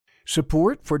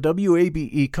Support for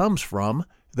WABE comes from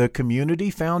the Community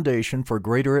Foundation for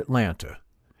Greater Atlanta.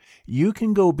 You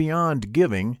can go beyond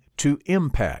giving to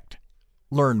impact.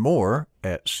 Learn more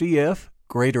at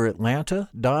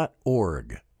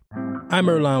cfgreateratlanta.org. I'm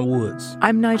Earlonne Woods.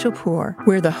 I'm Nigel Poor.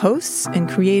 We're the hosts and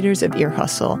creators of Ear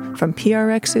Hustle from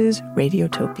PRX's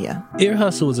Radiotopia. Ear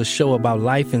Hustle is a show about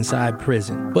life inside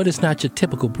prison, but it's not your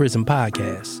typical prison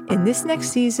podcast. In this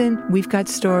next season, we've got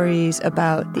stories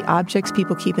about the objects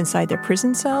people keep inside their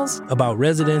prison cells, about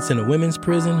residents in a women's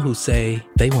prison who say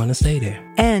they want to stay there,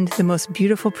 and the most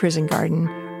beautiful prison garden.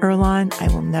 Earlonne, I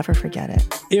will never forget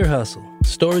it. Ear Hustle.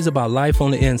 Stories about life on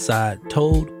the inside,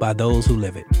 told by those who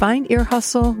live it. Find Ear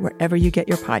Hustle wherever you get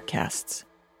your podcasts.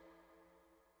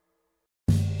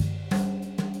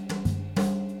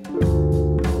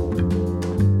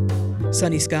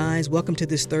 Sunny skies, welcome to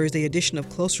this Thursday edition of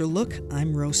Closer Look.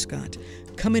 I'm Rose Scott.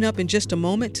 Coming up in just a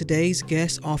moment, today's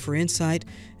guests offer insight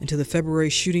into the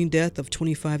February shooting death of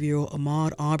 25-year-old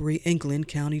Ahmaud Arbery in Glenn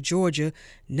County, Georgia,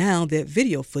 now that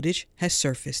video footage has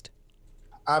surfaced.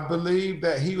 I believe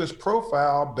that he was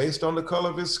profiled based on the color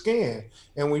of his skin.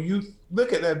 And when you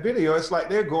look at that video, it's like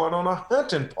they're going on a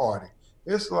hunting party.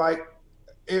 It's like,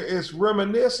 it's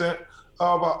reminiscent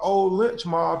of an old lynch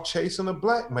mob chasing a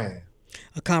black man.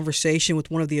 A conversation with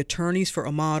one of the attorneys for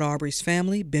Ahmaud Arbery's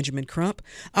family, Benjamin Crump.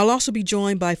 I'll also be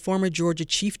joined by former Georgia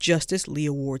Chief Justice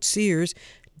Leah Ward Sears,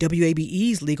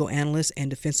 WABE's legal analyst and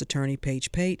defense attorney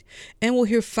Paige Pate, and we'll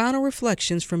hear final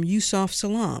reflections from Yusuf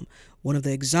Salaam, one of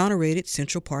the exonerated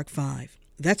Central Park Five.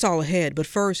 That's all ahead, but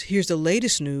first, here's the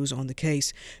latest news on the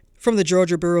case. From the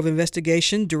Georgia Bureau of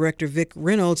Investigation, Director Vic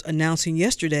Reynolds announcing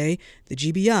yesterday the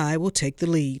GBI will take the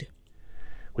lead.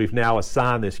 We've now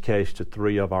assigned this case to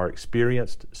 3 of our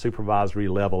experienced supervisory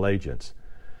level agents.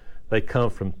 They come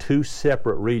from 2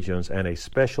 separate regions and a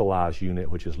specialized unit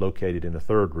which is located in the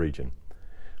 3rd region.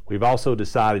 We've also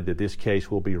decided that this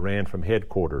case will be ran from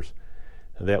headquarters,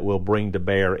 that will bring to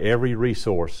bear every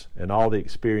resource and all the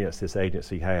experience this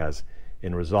agency has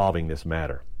in resolving this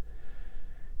matter.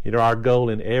 You know, our goal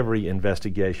in every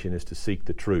investigation is to seek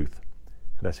the truth,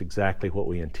 and that's exactly what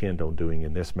we intend on doing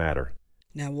in this matter.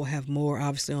 Now, we'll have more,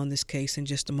 obviously, on this case in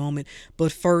just a moment.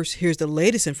 But first, here's the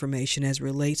latest information as it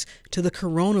relates to the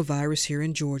coronavirus here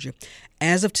in Georgia.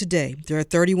 As of today, there are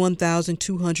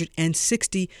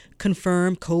 31,260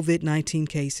 confirmed COVID-19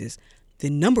 cases. The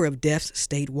number of deaths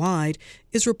statewide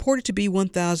is reported to be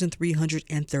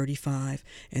 1,335,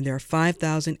 and there are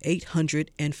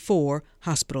 5,804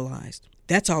 hospitalized.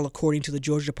 That's all according to the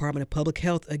Georgia Department of Public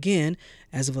Health, again,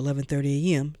 as of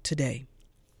 11:30 a.m. today.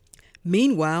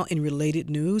 Meanwhile, in related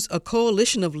news, a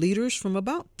coalition of leaders from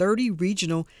about 30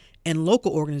 regional and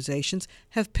local organizations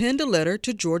have penned a letter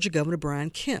to Georgia Governor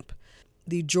Brian Kemp.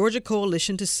 The Georgia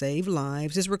Coalition to Save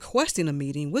Lives is requesting a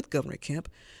meeting with Governor Kemp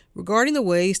regarding the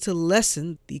ways to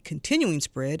lessen the continuing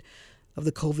spread of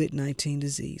the COVID-19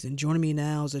 disease. And joining me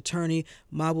now is attorney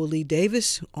Mabul Lee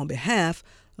Davis on behalf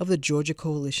of the Georgia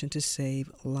Coalition to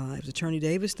Save Lives. Attorney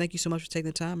Davis, thank you so much for taking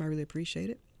the time. I really appreciate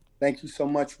it. Thank you so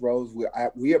much, Rose.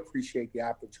 We appreciate the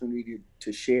opportunity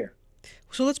to share.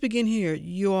 So let's begin here.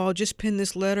 You all just penned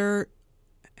this letter.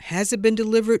 Has it been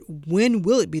delivered? When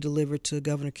will it be delivered to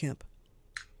Governor Kemp?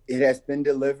 It has been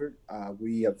delivered.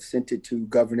 We have sent it to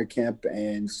Governor Kemp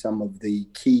and some of the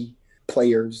key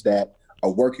players that are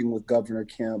working with Governor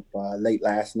Kemp late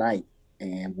last night,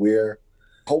 and we're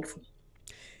hopeful.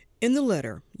 In the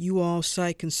letter, you all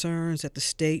cite concerns that the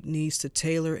state needs to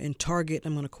tailor and target,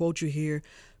 I'm going to quote you here,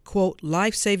 quote,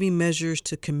 life-saving measures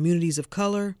to communities of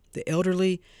color, the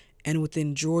elderly, and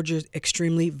within Georgia's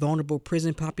extremely vulnerable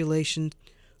prison population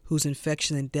whose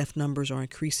infection and death numbers are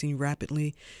increasing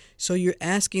rapidly. So you're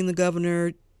asking the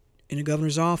governor in the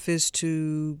governor's office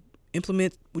to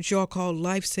implement what you all call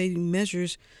life-saving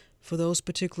measures for those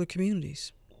particular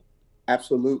communities.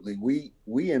 Absolutely. We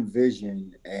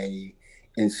envision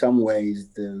in some ways,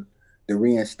 the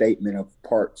reinstatement of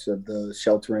parts of the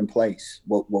shelter in place.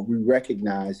 What we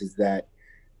recognize is that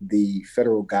the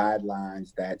federal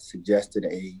guidelines that suggested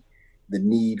the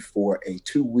need for a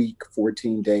 2-week,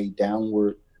 14-day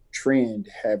downward trend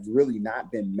have really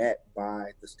not been met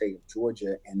by the state of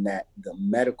Georgia, and that the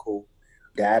medical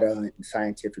data and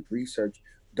scientific research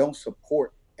don't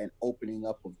support an opening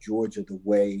up of Georgia the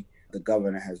way the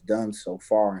governor has done so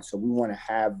far. And so we want to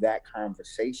have that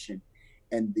conversation.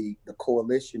 And the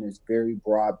coalition is very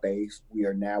broad-based. We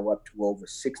are now up to over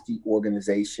 60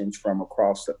 organizations from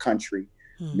across the country,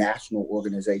 national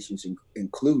organizations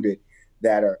included,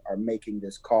 that are making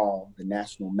this call. The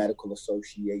National Medical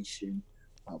Association,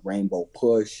 Rainbow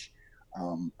Push,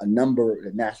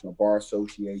 the National Bar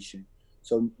Association.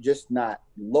 So just not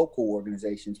local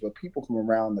organizations, but people from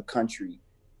around the country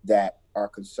that are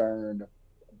concerned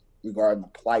regarding the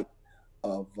plight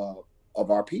of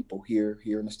our people here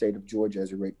in the state of Georgia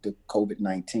as it relates to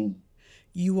COVID-19.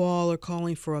 You all are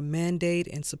calling for a mandate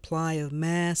and supply of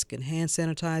masks and hand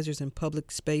sanitizers in public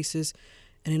spaces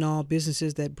and in all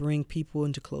businesses that bring people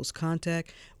into close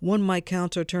contact. One might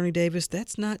counter, Attorney Davis,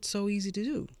 that's not so easy to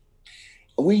do.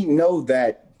 We know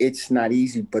that it's not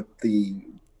easy, but the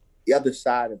other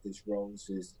side of this, Rose,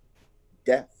 is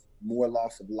death, more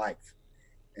loss of life.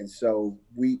 And so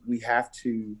we have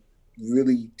to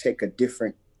really take a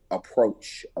different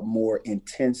approach, a more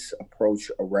intense approach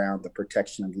around the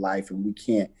protection of life. And we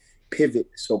can't pivot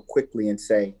so quickly and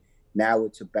say, now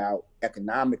it's about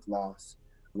economic loss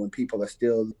when people are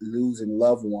still losing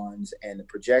loved ones. And the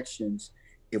projections,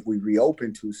 if we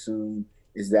reopen too soon,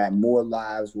 is that more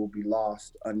lives will be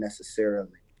lost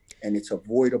unnecessarily. And it's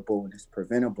avoidable and it's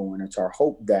preventable. And it's our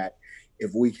hope that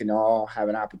if we can all have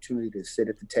an opportunity to sit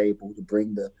at the table, to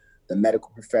bring the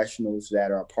medical professionals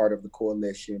that are part of the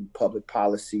coalition, public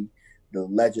policy, the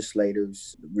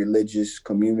legislators, the religious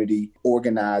community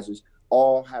organizers,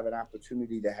 all have an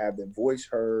opportunity to have their voice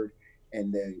heard,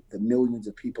 and the millions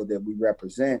of people that we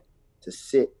represent to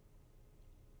sit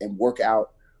and work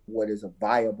out what is a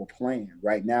viable plan.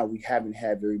 Right now, we haven't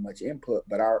had very much input,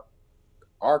 but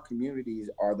our communities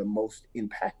are the most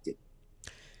impacted.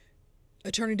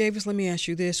 Attorney Davis, let me ask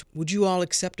you this. Would you all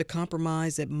accept a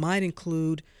compromise that might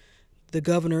include the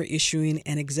governor issuing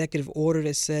an executive order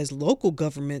that says local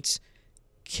governments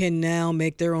can now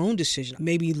make their own decision?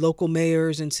 Maybe local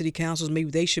mayors and city councils, maybe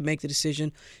they should make the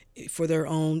decision for their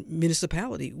own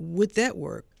municipality. Would that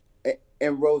work?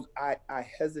 And Rose, I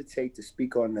hesitate to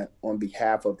speak on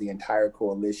behalf of the entire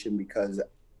coalition because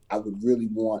I would really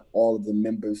want all of the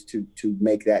members to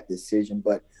make that decision.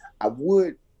 But I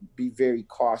would be very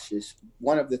cautious.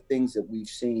 One of the things that we've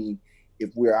seen, if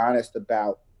we're honest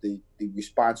about the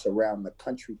response around the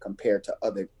country compared to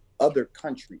other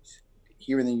countries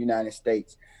here in the United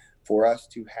States, for us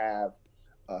to have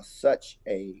such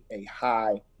a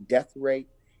high death rate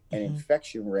and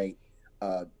infection rate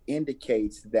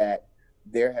indicates that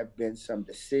there have been some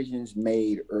decisions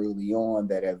made early on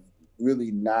that have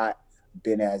really not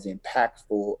been as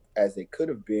impactful as they could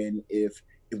have been if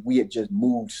we had just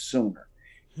moved sooner.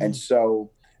 And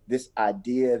so this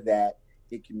idea that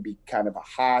it can be kind of a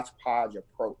hodgepodge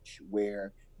approach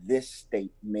where this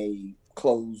state may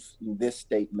close, this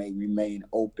state may remain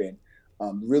open,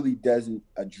 really doesn't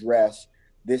address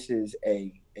this is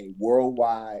a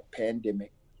worldwide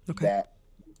pandemic that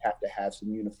we have to have some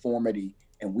uniformity.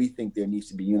 And we think there needs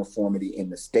to be uniformity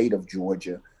in the state of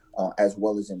Georgia as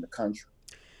well as in the country.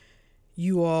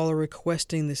 You all are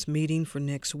requesting this meeting for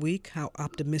next week. How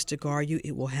optimistic are you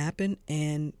it will happen?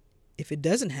 And if it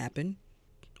doesn't happen,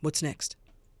 what's next?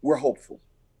 We're hopeful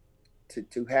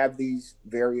to have these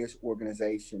various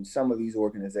organizations. Some of these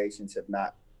organizations have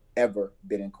not ever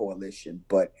been in coalition,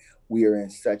 but we are in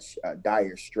such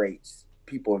dire straits.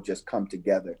 People have just come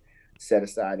together, set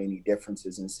aside any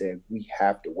differences and said, we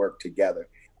have to work together.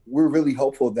 We're really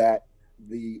hopeful that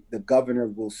the governor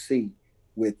will see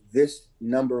with this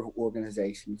number of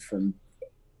organizations from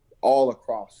all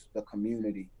across the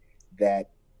community that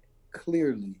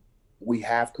clearly we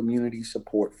have community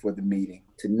support for the meeting.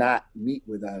 To not meet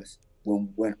with us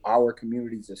when our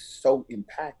communities are so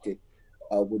impacted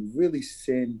would really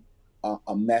send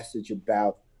a message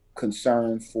about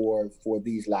concern for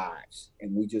these lives.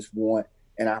 And we just want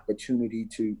an opportunity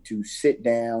to sit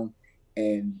down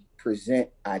and present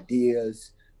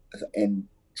ideas and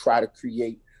try to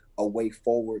create a way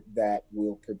forward that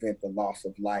will prevent the loss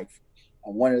of life.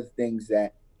 One of the things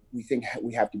that we think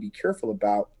we have to be careful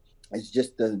about is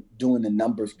just doing the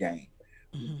numbers game.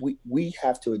 We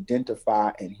have to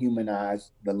identify and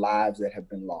humanize the lives that have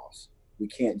been lost. We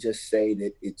can't just say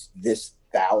that it's this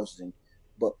 1,000,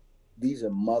 but these are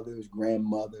mothers,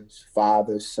 grandmothers,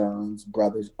 fathers, sons,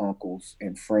 brothers, uncles,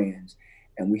 and friends.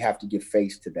 And we have to give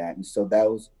face to that. And so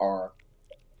those are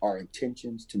our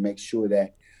intentions, to make sure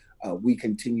that we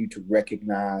continue to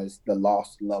recognize the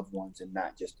lost loved ones and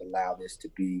not just allow this to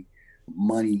be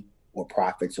money or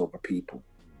profits over people.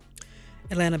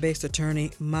 Atlanta-based attorney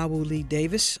Mawuli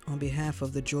Davis, on behalf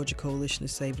of the Georgia Coalition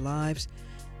to Save Lives,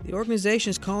 the organization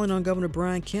is calling on Governor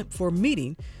Brian Kemp for a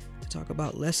meeting to talk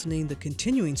about lessening the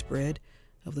continuing spread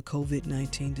of the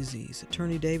COVID-19 disease.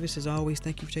 Attorney Davis, as always,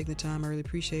 thank you for taking the time. I really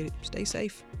appreciate it. Stay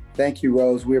safe. Thank you,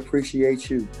 Rose. We appreciate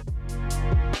you.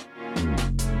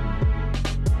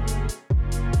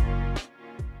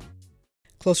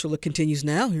 Closer Look continues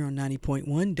now here on 90.1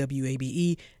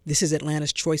 WABE. This is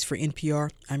Atlanta's Choice for NPR.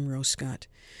 I'm Rose Scott.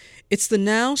 It's the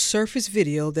now surfaced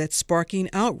video that's sparking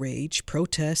outrage,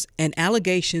 protests, and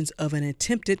allegations of an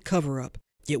attempted cover-up.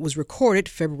 It was recorded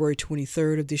February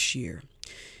 23rd of this year.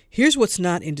 Here's what's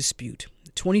not in dispute.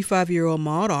 25-year-old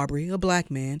Ahmaud Arbery, a black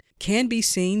man, can be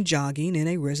seen jogging in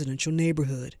a residential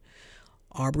neighborhood.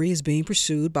 Arbery is being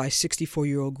pursued by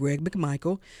 64-year-old Greg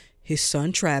McMichael, his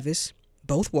son Travis,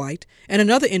 both white, and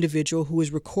another individual who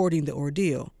is recording the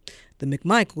ordeal. The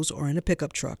McMichaels are in a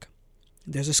pickup truck.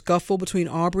 There's a scuffle between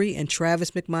Arbery and Travis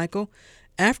McMichael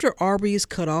after Arbery is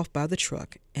cut off by the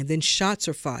truck, and then shots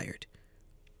are fired.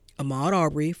 Ahmaud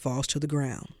Arbery falls to the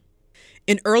ground.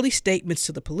 In early statements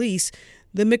to the police,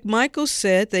 the McMichaels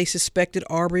said they suspected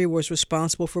Arbery was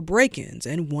responsible for break-ins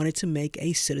and wanted to make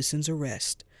a citizen's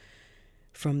arrest.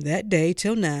 From that day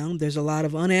till now, there's a lot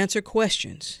of unanswered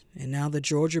questions, and now the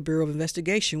Georgia Bureau of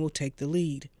Investigation will take the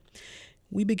lead.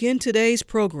 We begin today's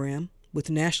program with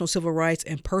National Civil Rights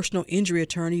and Personal Injury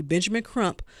Attorney Benjamin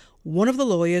Crump, one of the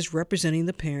lawyers representing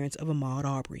the parents of Ahmaud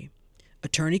Arbery.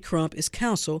 Attorney Crump is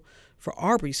counsel for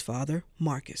Arbery's father,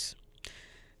 Marcus.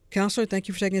 Counselor, thank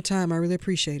you for taking the time. I really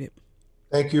appreciate it.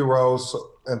 Thank you, Rose,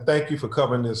 and thank you for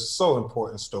covering this so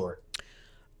important story.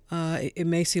 It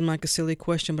may seem like a silly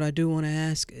question, but I do want to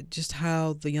ask just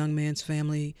how the young man's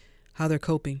family, how they're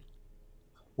coping.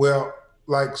 Well,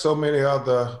 like so many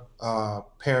other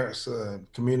parents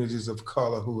and communities of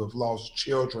color who have lost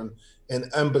children in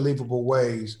unbelievable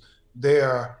ways, they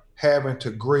are having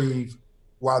to grieve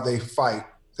while they fight.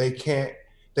 They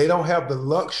don't have the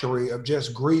luxury of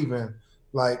just grieving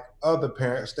like other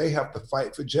parents. They have to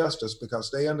fight for justice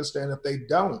because they understand if they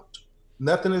don't,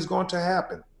 nothing is going to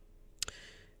happen.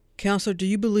 Counselor, do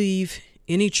you believe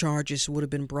any charges would have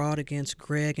been brought against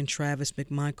Greg and Travis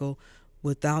McMichael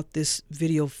without this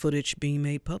video footage being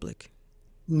made public?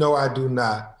 No, I do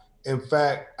not. In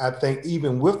fact, I think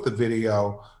even with the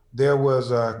video, there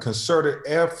was a concerted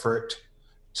effort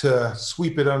to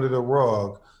sweep it under the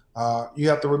rug. You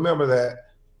have to remember that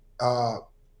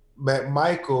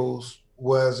McMichaels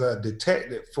was a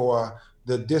detective for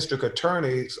the district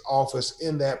attorney's office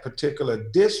in that particular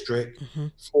district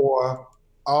for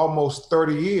almost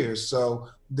 30 years. So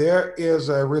there is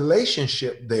a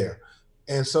relationship there.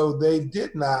 And so they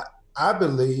did not, I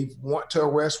believe, want to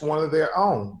arrest one of their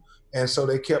own. And so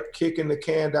they kept kicking the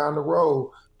can down the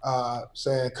road,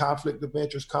 saying conflict of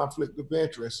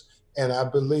interest. And I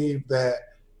believe that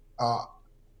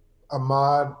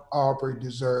Ahmaud Arbery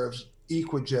deserves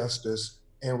equal justice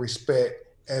and respect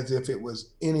as if it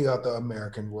was any other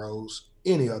American, Rose,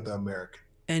 any other American.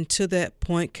 And to that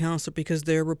point, Counselor, because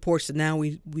there are reports that now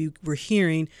we were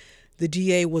hearing the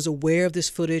DA was aware of this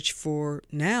footage for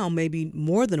now maybe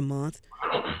more than a month.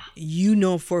 You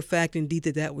know for a fact, indeed,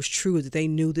 that was true, that they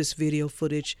knew this video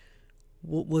footage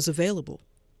was available.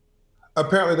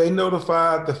 Apparently, they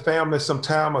notified the family some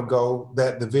time ago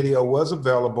that the video was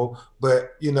available,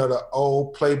 but, you know, the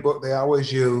old playbook they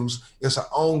always use, it's an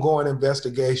ongoing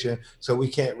investigation, so we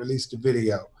can't release the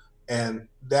video. And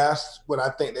that's what I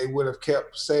think they would have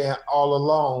kept saying all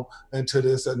along until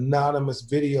this anonymous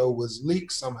video was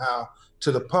leaked somehow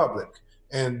to the public.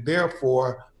 And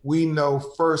therefore, we know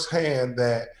firsthand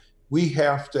that we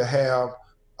have to have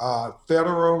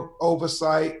federal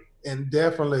oversight and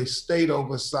definitely state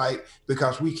oversight,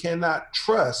 because we cannot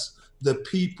trust the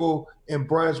people in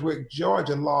Brunswick,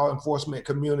 Georgia law enforcement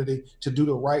community to do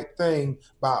the right thing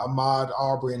by Ahmaud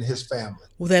Arbery and his family.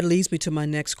 Well, that leads me to my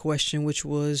next question, which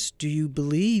was, do you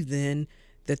believe then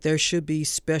that there should be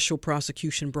special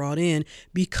prosecution brought in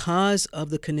because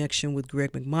of the connection with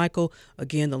Greg McMichael,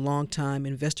 again, the longtime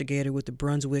investigator with the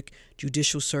Brunswick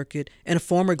Judicial Circuit and a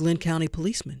former Glenn County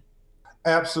policeman?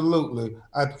 Absolutely.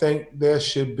 I think there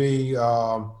should be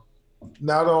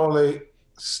not only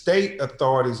state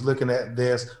authorities looking at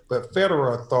this, but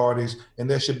federal authorities, and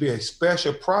there should be a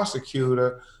special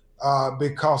prosecutor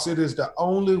because it is the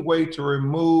only way to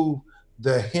remove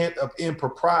the hint of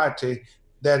impropriety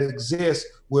that exists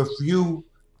with you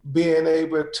being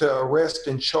able to arrest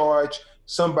and charge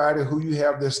somebody who you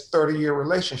have this 30-year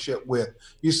relationship with.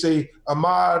 You see,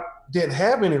 Ahmaud didn't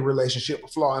have any relationship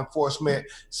with law enforcement,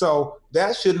 so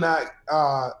that should not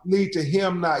lead to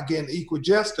him not getting equal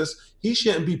justice. He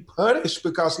shouldn't be punished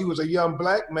because he was a young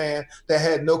black man that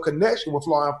had no connection with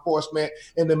law enforcement,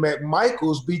 and the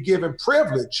McMichaels be given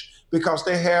privilege because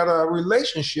they had a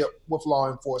relationship with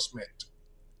law enforcement.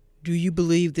 Do you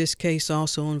believe this case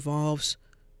also involves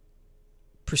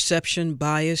perception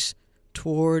bias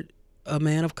toward a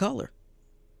man of color?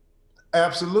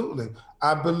 Absolutely.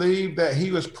 I believe that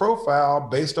he was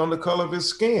profiled based on the color of his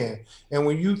skin. And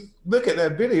when you look at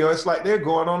that video, it's like they're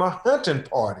going on a hunting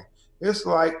party. It's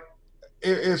like,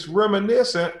 it's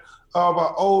reminiscent of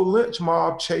an old lynch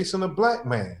mob chasing a black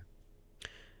man.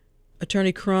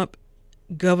 Attorney Crump,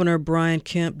 Governor Brian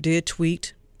Kemp did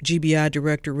tweet, GBI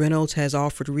Director Reynolds has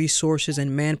offered resources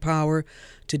and manpower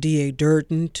to DA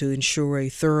Durden to ensure a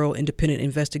thorough independent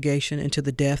investigation into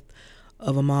the death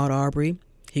of Ahmaud Arbery.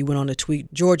 He went on to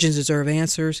tweet, Georgians deserve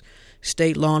answers.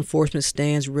 State law enforcement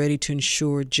stands ready to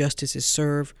ensure justice is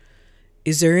served.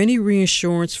 Is there any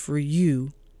reassurance for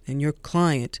you and your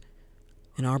client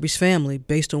and Arbery's family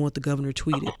based on what the governor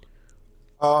tweeted?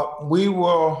 We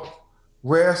will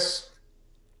rest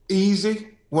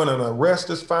easy when an arrest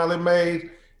is finally made.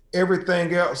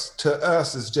 Everything else to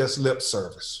us is just lip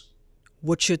service.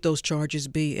 What should those charges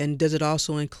be? And does it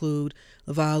also include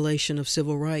a violation of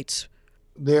civil rights?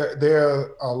 There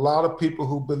are a lot of people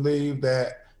who believe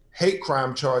that hate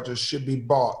crime charges should be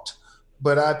bought.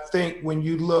 But I think when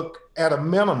you look at a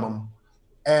minimum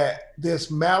at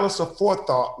this malice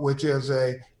aforethought, which is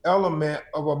an element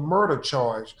of a murder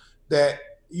charge, that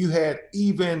you had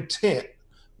evil intent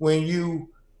when you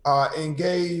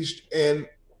engaged in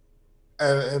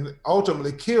and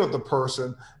ultimately killed the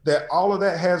person, that all of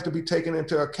that has to be taken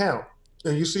into account.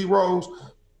 And you see, Rose,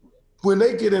 when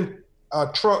they get in a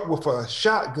truck with a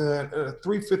shotgun and a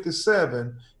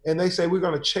 .357, and they say, we're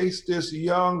going to chase this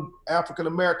young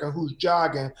African-American who's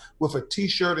jogging with a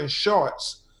T-shirt and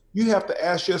shorts, you have to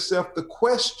ask yourself the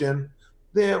question,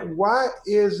 then why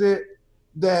is it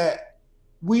that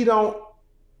we don't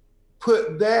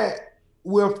put that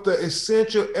with the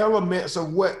essential elements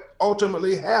of what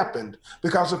ultimately happened?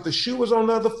 Because if the shoe was on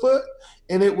the other foot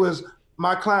and it was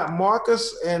my client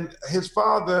Marcus and his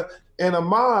father and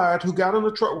Ahmaud who got in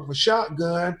the truck with a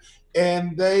shotgun,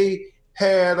 and they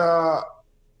had a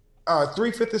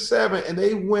 .357 and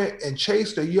they went and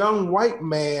chased a young white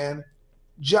man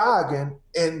jogging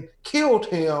and killed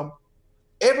him,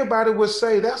 everybody would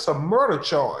say that's a murder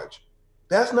charge.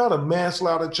 That's not a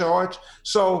manslaughter charge.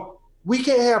 So we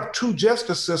can't have two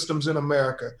justice systems in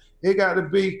America. It got to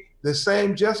be the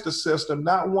same justice system,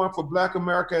 not one for Black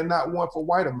America and not one for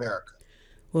white America.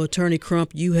 Well, Attorney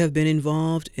Crump, you have been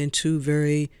involved in two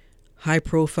very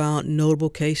high-profile, notable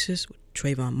cases,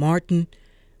 Trayvon Martin,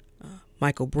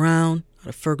 Michael Brown out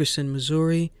of Ferguson,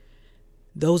 Missouri.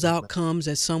 Those outcomes,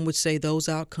 as some would say, those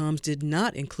outcomes did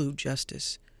not include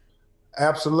justice.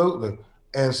 Absolutely.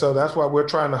 And so that's why we're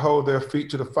trying to hold their feet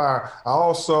to the fire. I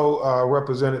also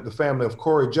represented the family of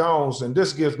Corey Jones, and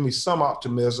this gives me some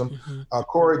optimism.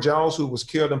 Corey Jones, who was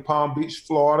killed in Palm Beach,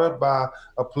 Florida by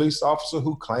a police officer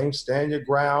who claimed stand your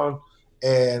ground.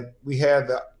 And we had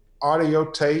the audio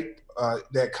tape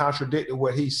that contradicted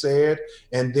what he said.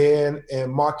 And then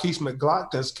in Marquise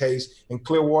McGlockton's case in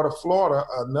Clearwater, Florida,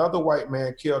 another white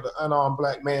man killed an unarmed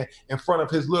Black man in front of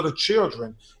his little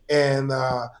children. And,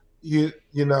 you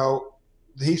know,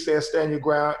 he said stand your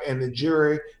ground, and the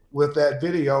jury with that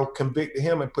video convicted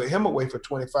him and put him away for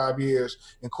 25 years.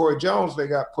 And Corey Jones, they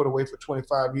got put away for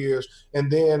 25 years. And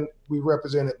then we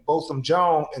represented Botham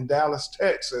Jean in Dallas,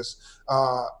 Texas,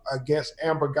 against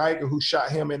Amber Geiger, who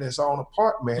shot him in his own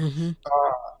apartment.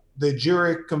 The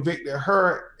jury convicted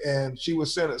her, and she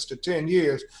was sentenced to 10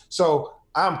 years. So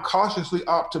I'm cautiously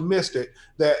optimistic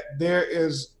that there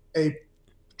is a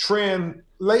trend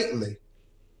lately,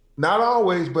 not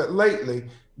always, but lately,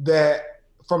 that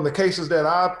from the cases that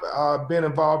I've been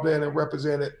involved in and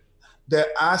represented, that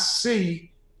I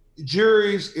see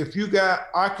juries, if you got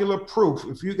ocular proof,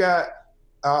 if you got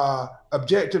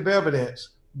objective evidence,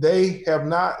 they have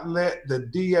not let the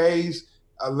DA's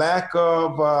lack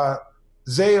of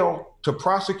zeal to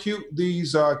prosecute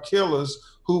these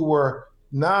killers who were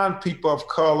non-people of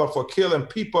color for killing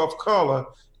people of color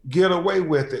get away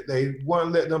with it. They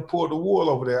won't let them pull the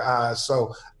wool over their eyes.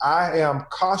 So I am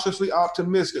cautiously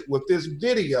optimistic with this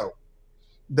video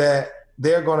that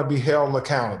they're going to be held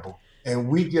accountable. And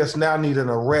we just now need an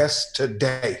arrest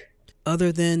today.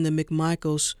 Other than the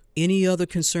McMichaels, any other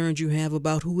concerns you have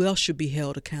about who else should be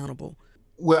held accountable?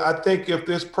 Well, I think if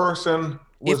this person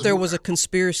was... If there was a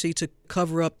conspiracy to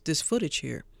cover up this footage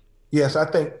here. Yes, I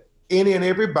think any and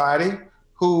everybody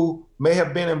who may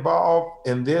have been involved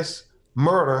in this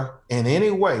murder in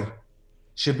any way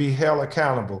should be held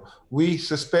accountable. We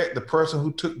suspect the person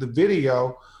who took the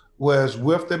video was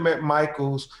with the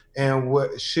McMichaels and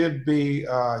what should be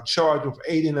charged with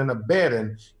aiding and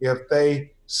abetting if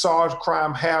they saw a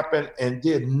crime happen and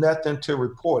did nothing to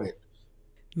report it.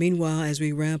 Meanwhile, as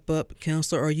we wrap up,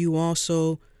 Counselor, are you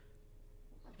also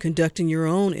conducting your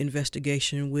own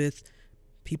investigation with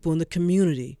people in the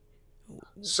community?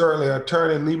 Certainly.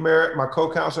 Attorney Lee Merritt, my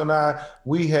co-counsel, and I,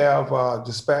 we have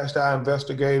dispatched our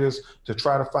investigators to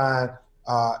try to find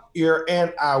ear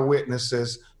and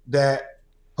eyewitnesses that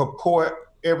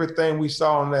purport everything we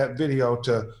saw in that video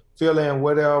to fill in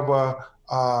whatever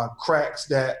cracks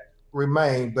that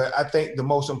remain. But I think the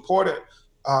most important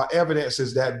evidence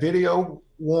is that video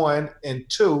 1 and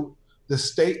 2, the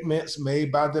statements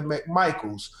made by the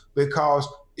McMichaels, because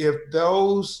if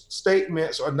those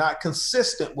statements are not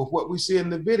consistent with what we see in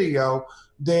the video,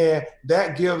 then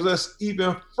that gives us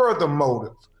even further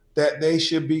motive that they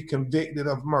should be convicted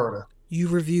of murder. You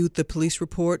reviewed the police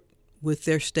report with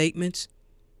their statements?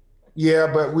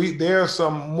 Yeah, but there are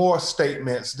some more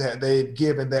statements that they've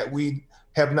given that we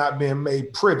have not been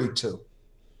made privy to.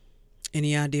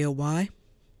 Any idea why?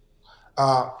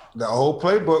 The old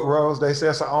playbook, Rose, they say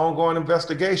it's an ongoing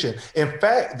investigation. In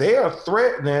fact, they are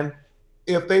threatening,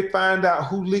 if they find out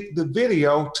who leaked the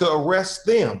video, to arrest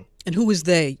them. And who is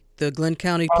they? The Glenn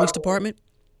County Police Department?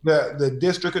 The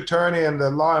district attorney and the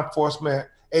law enforcement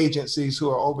agencies who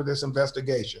are over this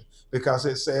investigation, because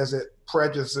it says it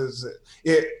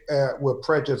will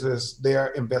prejudice their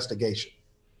investigation.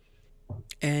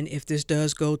 And if this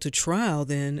does go to trial,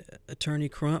 then Attorney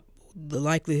Crump, the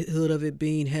likelihood of it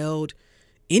being held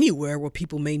anywhere where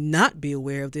people may not be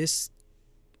aware of this,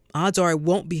 odds are it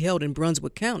won't be held in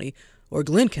Brunswick County or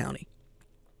Glenn County.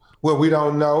 Well, we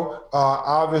don't know.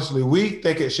 Obviously, we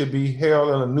think it should be held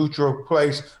in a neutral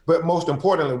place, but most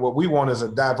importantly, what we want is a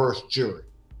diverse jury.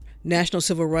 National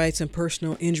Civil Rights and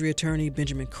Personal Injury Attorney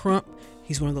Benjamin Crump.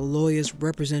 He's one of the lawyers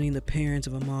representing the parents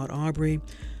of Ahmaud Arbery.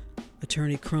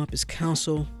 Attorney Crump is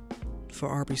counsel for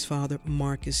Arbery's father,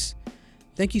 Marcus.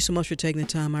 Thank you so much for taking the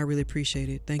time. I really appreciate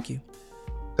it. Thank you.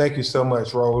 Thank you so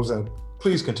much, Rose, and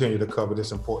please continue to cover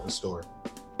this important story.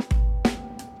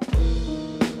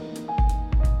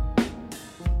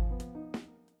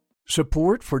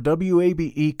 Support for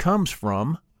WABE comes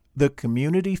from the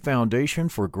Community Foundation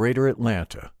for Greater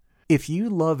Atlanta. If you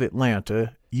love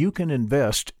Atlanta, you can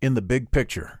invest in the big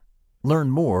picture. Learn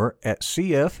more at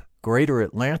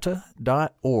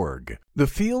cfgreateratlanta.org. The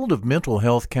field of mental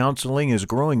health counseling is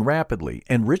growing rapidly,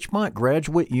 and Richmont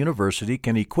Graduate University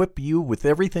can equip you with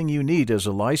everything you need as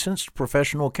a licensed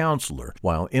professional counselor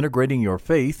while integrating your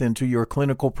faith into your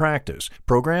clinical practice.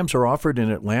 Programs are offered in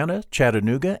Atlanta,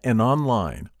 Chattanooga, and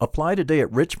online. Apply today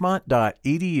at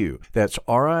richmont.edu. That's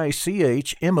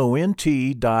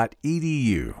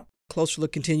RICHMONT.edu. Closer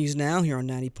Look continues now here on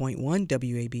 90.1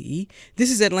 WABE. This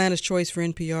is Atlanta's Choice for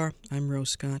NPR. I'm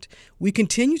Rose Scott. We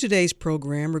continue today's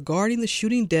program regarding the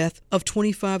shooting death of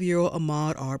 25-year-old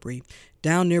Ahmaud Arbery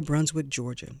down near Brunswick,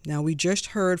 Georgia. Now, we just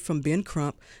heard from Ben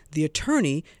Crump, the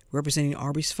attorney representing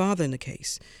Arbery's father in the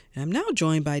case. And I'm now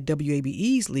joined by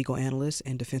WABE's legal analyst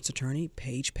and defense attorney,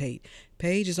 Paige Pate.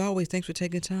 Paige, as always, thanks for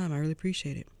taking the time. I really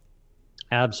appreciate it.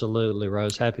 Absolutely,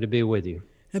 Rose. Happy to be with you.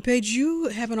 Now, Paige, you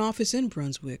have an office in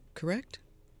Brunswick, correct?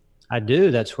 I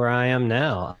do. That's where I am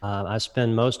now. I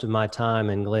spend most of my time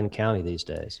in Glenn County these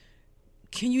days.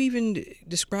 Can you even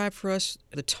describe for us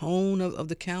the tone of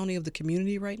the county, of the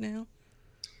community right now?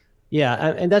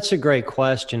 Yeah, and that's a great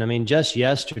question. I mean, just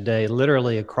yesterday,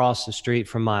 literally across the street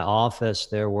from my office,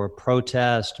 there were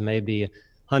protests, maybe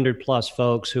 100 plus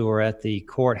folks who were at the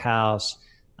courthouse.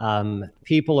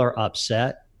 People are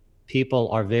upset. People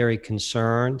are very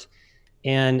concerned.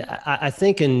 And I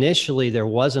think initially there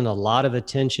wasn't a lot of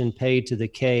attention paid to the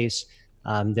case.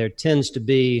 There tends to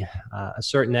be a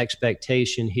certain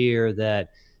expectation here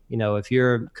that, you know, if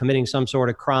you're committing some sort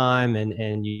of crime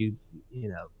and you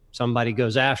know, somebody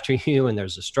goes after you and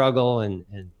there's a struggle and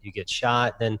you get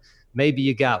shot, then maybe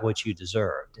you got what you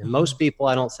deserved. And most people,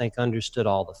 I don't think, understood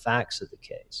all the facts of the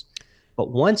case.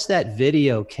 But once that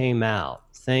video came out,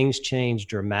 things changed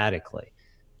dramatically.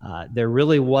 There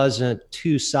really wasn't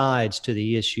two sides to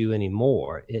the issue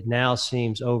anymore. It now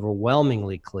seems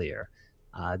overwhelmingly clear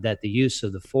that the use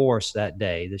of the force that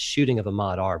day, the shooting of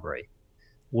Ahmaud Arbery,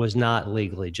 was not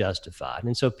legally justified.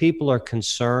 And so people are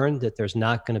concerned that there's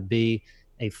not going to be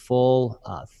a full,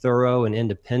 thorough, and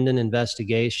independent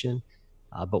investigation.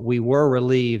 But we were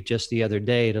relieved just the other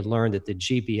day to learn that the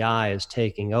GBI is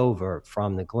taking over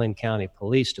from the Glenn County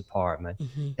Police Department,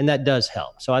 and that does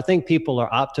help. So I think people are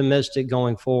optimistic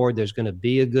going forward. There's going to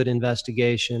be a good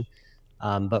investigation,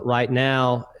 but right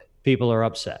now, people are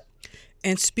upset.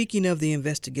 And speaking of the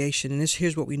investigation, and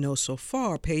here's what we know so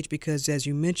far, Paige, because as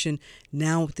you mentioned,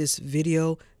 now with this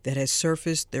video that has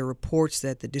surfaced, there are reports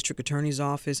that the district attorney's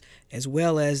office, as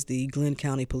well as the Glenn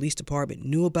County Police Department,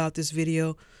 knew about this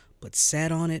video but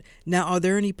sat on it. Now, are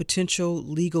there any potential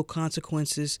legal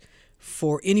consequences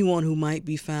for anyone who might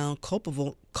be found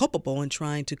culpable in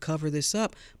trying to cover this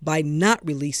up by not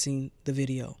releasing the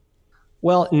video?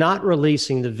 Well, not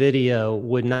releasing the video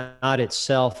would not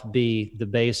itself be the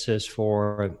basis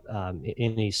for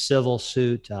any civil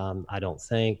suit, I don't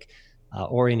think.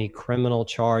 or any criminal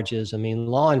charges. I mean,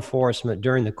 law enforcement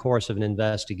during the course of an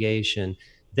investigation,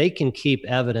 they can keep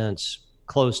evidence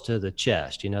close to the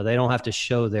chest. They don't have to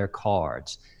show their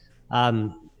cards.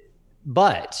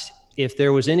 But if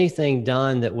there was anything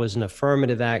done that was an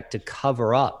affirmative act to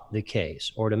cover up the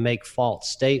case or to make false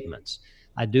statements,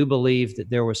 I do believe that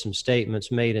there were some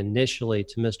statements made initially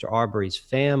to Mr. Arbery's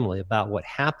family about what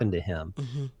happened to him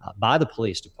by the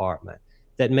police department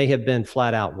that may have been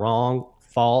flat out wrong,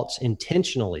 false,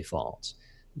 intentionally false.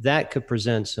 That could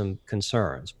present some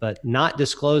concerns, but not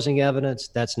disclosing evidence,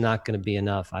 that's not going to be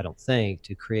enough, I don't think,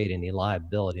 to create any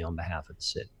liability on behalf of the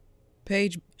city.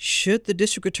 Paige, should the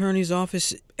district attorney's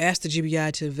office ask the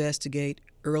GBI to investigate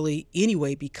early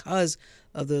anyway because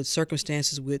of the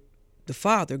circumstances with the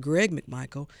father, Greg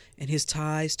McMichael, and his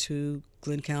ties to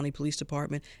Glenn County Police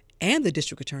Department and the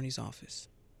district attorney's office?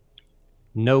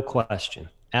 No question.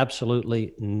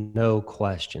 Absolutely no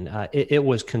question. It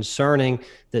was concerning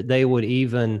that they would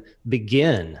even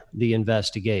begin the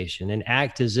investigation and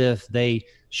act as if they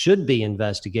should be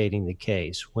investigating the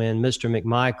case when Mr.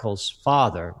 McMichael's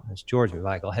father, Mr. George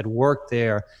McMichael, had worked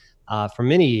there for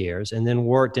many years and then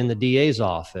worked in the DA's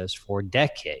office for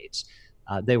decades.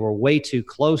 They were way too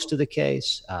close to the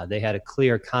case. They had a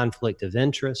clear conflict of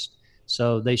interest,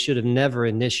 so they should have never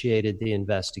initiated the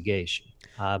investigation.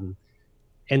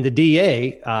 And the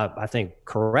DA, I think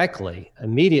correctly,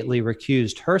 immediately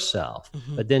recused herself,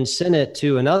 but then sent it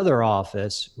to another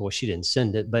office. Well, she didn't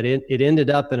send it, but it ended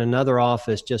up in another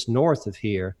office just north of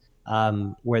here,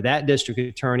 where that district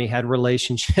attorney had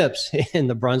relationships in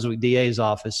the Brunswick DA's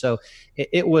office. So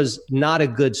it was not a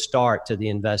good start to the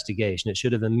investigation. It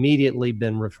should have immediately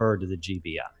been referred to the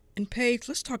GBI. And Paige,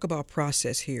 let's talk about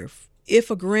process here.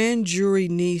 If a grand jury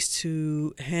needs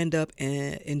to hand up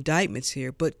indictments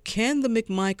here, but can the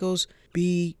McMichaels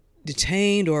be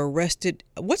detained or arrested?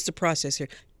 What's the process here?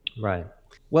 Right.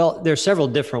 Well, there are several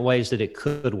different ways that it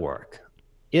could work.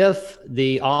 If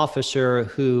the officer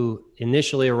who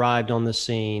initially arrived on the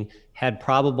scene had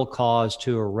probable cause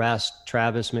to arrest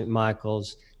Travis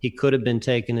McMichaels, he could have been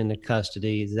taken into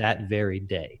custody that very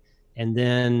day. And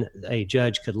then a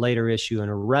judge could later issue an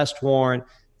arrest warrant.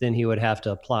 Then he would have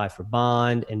to apply for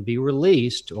bond and be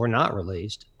released or not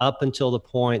released up until the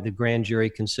point the grand jury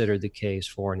considered the case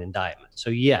for an indictment. So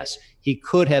yes, he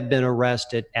could have been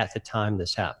arrested at the time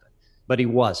this happened, but he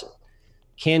wasn't.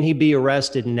 Can he be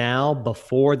arrested now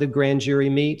before the grand jury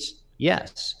meets?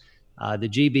 Yes. The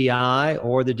GBI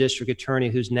or the district attorney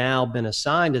who's now been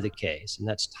assigned to the case, and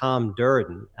that's Tom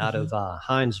Durden out of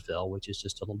Hinesville, which is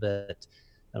just a little bit,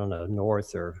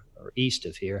 north or east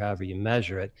of here, however you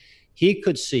measure it. He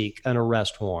could seek an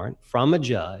arrest warrant from a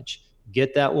judge,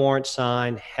 get that warrant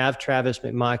signed, have Travis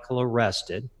McMichael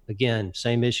arrested. Again,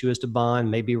 same issue as to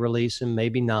bond, maybe release him,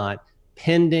 maybe not,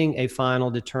 pending a final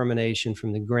determination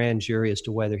from the grand jury as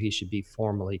to whether he should be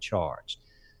formally charged.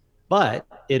 But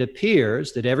it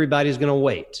appears that everybody's going to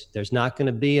wait. There's not going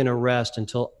to be an arrest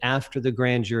until after the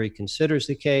grand jury considers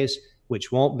the case, which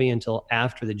won't be until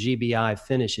after the GBI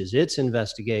finishes its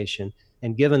investigation.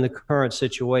 And given the current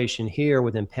situation here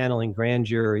with impaneling grand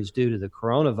juries due to the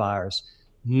coronavirus,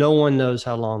 no one knows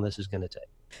how long this is going to take.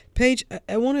 Paige,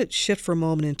 I want to shift for a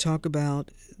moment and talk about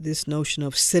this notion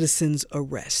of citizen's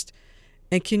arrest.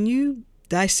 And can you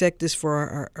dissect this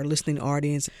for our listening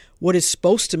audience, what it's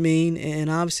supposed to mean, and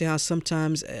obviously how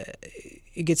sometimes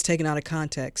it gets taken out of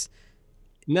context?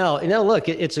 No, look,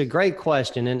 it's a great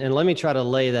question. And let me try to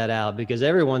lay that out because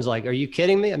everyone's like, are you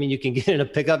kidding me? I mean, you can get in a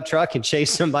pickup truck and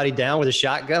chase somebody down with a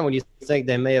shotgun when you think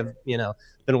they may have,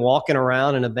 been walking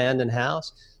around an abandoned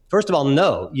house. First of all,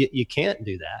 no, you can't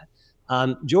do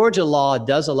that. Georgia law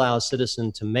does allow a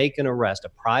citizen to make an arrest, a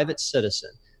private citizen,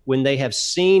 when they have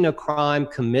seen a crime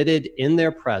committed in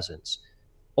their presence,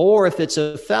 or if it's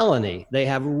a felony, they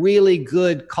have really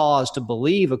good cause to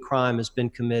believe a crime has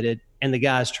been committed and the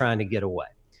guy's trying to get away.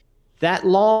 That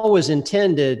law was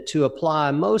intended to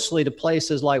apply mostly to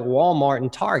places like Walmart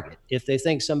and Target. If they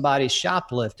think somebody's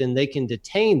shoplifting, they can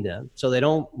detain them so they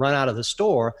don't run out of the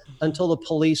store until the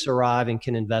police arrive and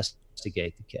can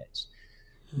investigate the case.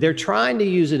 They're trying to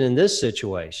use it in this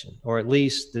situation, or at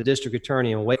least the district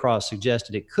attorney in Waycross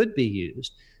suggested it could be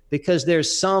used, because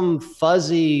there's some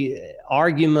fuzzy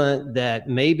argument that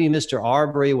maybe Mr.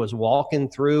 Arbery was walking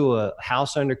through a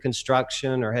house under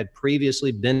construction or had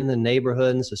previously been in the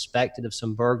neighborhood and suspected of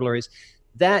some burglaries.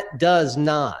 That does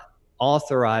not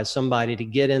authorize somebody to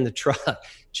get in the truck,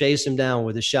 chase him down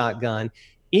with a shotgun,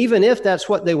 even if that's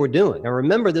what they were doing. Now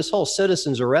remember, this whole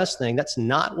citizen's arrest thing, that's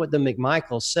not what the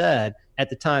McMichaels said at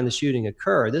the time the shooting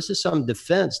occurred. This is some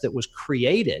defense that was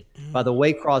created by the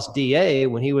Waycross DA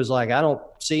when he was like, I don't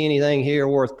see anything here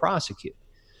worth prosecuting.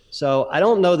 So I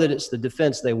don't know that it's the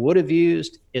defense they would have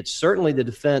used. It's certainly the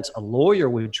defense a lawyer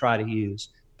would try to use,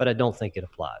 but I don't think it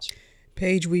applies.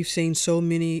 Paige, we've seen so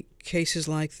many cases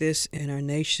like this in our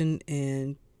nation,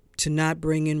 and to not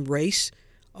bring in race,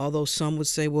 although some would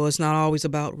say, well, it's not always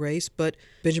about race, but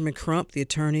Benjamin Crump, the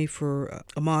attorney for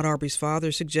Ahmaud Arbery's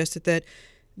father, suggested that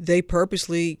they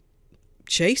purposely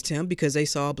chased him because they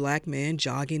saw a black man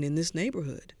jogging in this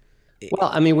neighborhood.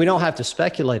 Well, I mean, we don't have to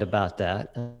speculate about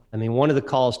that. I mean, one of the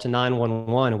calls to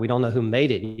 911, and we don't know who made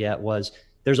it yet, was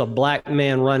there's a black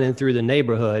man running through the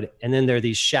neighborhood, and then there are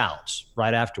these shouts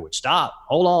right afterwards. Stop,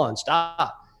 hold on,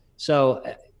 stop. So,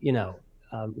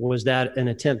 was that an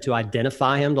attempt to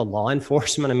identify him to law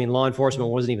enforcement? I mean, law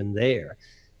enforcement wasn't even there.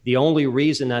 The only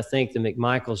reason I think the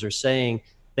McMichaels are saying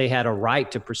they had a right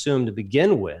to pursue him to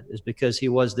begin with is because he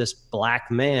was this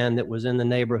black man that was in the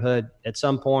neighborhood at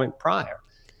some point prior.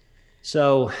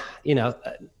 So,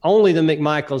 only the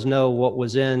McMichaels know what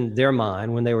was in their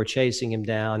mind when they were chasing him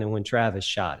down and when Travis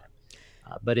shot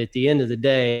him. But at the end of the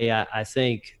day, I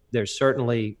think there's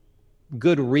certainly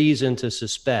good reason to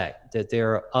suspect that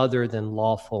there are other than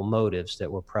lawful motives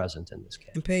that were present in this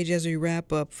case. And Paige, as we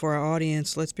wrap up for our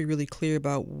audience, let's be really clear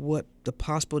about what the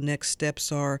possible next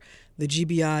steps are. The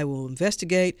GBI will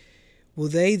investigate. Will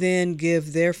they then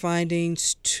give their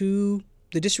findings to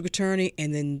the district attorney,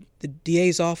 and then the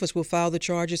DA's office will file the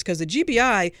charges? Because the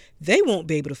GBI, they won't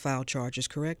be able to file charges,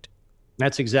 correct?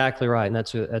 That's exactly right, and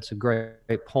that's a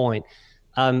great point.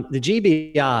 The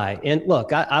GBI, and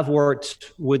look, I've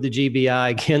worked with the GBI,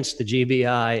 against the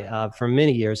GBI for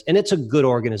many years, and it's a good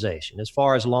organization. As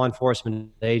far as law enforcement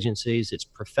agencies, it's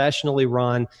professionally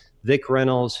run. Vic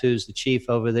Reynolds, who's the chief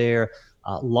over there,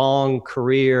 long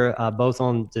career, both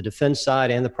on the defense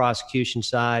side and the prosecution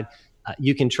side.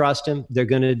 You can trust him. They're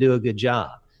going to do a good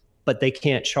job, but they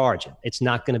can't charge him. It's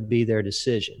not going to be their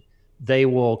decision. They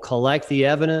will collect the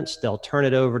evidence. They'll turn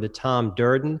it over to Tom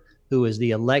Durden, who is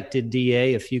the elected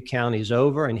DA a few counties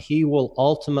over, and he will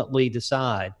ultimately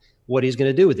decide what he's going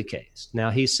to do with the case.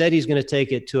 Now, he said he's going to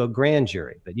take it to a grand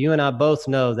jury, but you and I both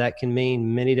know that can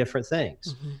mean many different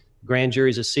things. Mm-hmm. Grand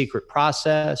jury is a secret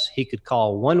process. He could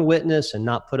call one witness and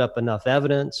not put up enough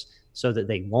evidence so that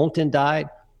they won't indict,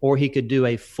 or he could do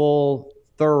a full,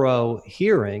 thorough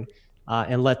hearing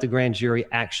and let the grand jury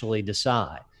actually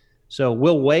decide. So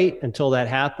we'll wait until that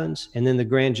happens, and then the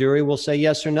grand jury will say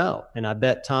yes or no. And I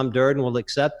bet Tom Durden will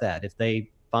accept that. If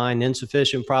they find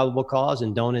insufficient probable cause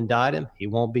and don't indict him, he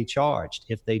won't be charged.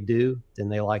 If they do, then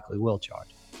they likely will charge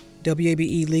him.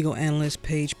 WABE legal analyst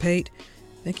Paige Pate,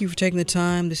 thank you for taking the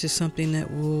time. This is something that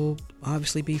we'll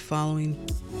obviously be following.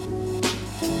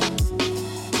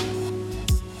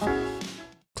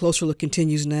 Closer Look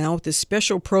continues now with this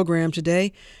special program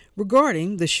today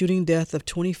regarding the shooting death of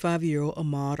 25-year-old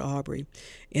Ahmaud Arbery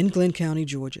in Glenn County,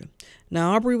 Georgia.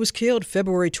 Now, Arbery was killed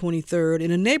February 23rd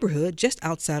in a neighborhood just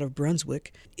outside of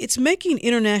Brunswick. It's making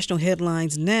international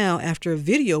headlines now after a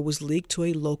video was leaked to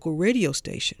a local radio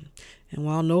station. And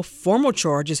while no formal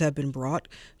charges have been brought,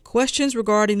 questions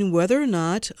regarding whether or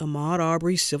not Ahmaud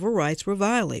Arbery's civil rights were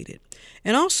violated,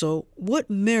 and also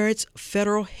what merits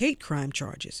federal hate crime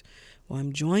charges. Well,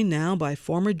 I'm joined now by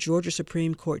former Georgia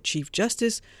Supreme Court Chief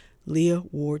Justice Leah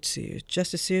Ward Sears.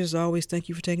 Justice Sears, as always, thank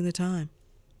you for taking the time.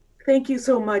 Thank you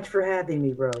so much for having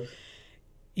me, Rose.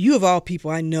 You, of all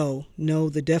people I know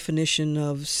the definition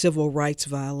of civil rights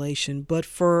violation. But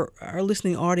for our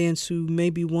listening audience who may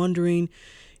be wondering,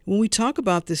 when we talk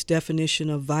about this definition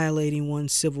of violating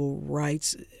one's civil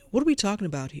rights, what are we talking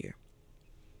about here?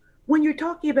 When you're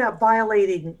talking about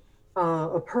violating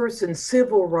a person's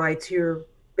civil rights, you're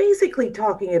basically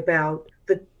talking about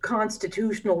the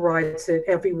constitutional rights that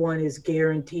everyone is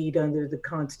guaranteed under the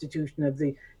Constitution of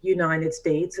the United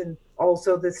States and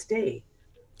also the state.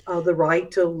 The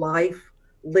right to life,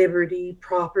 liberty,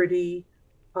 property,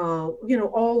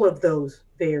 all of those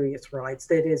various rights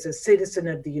that as a citizen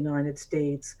of the United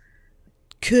States.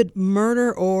 Could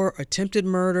murder or attempted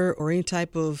murder or any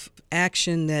type of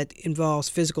action that involves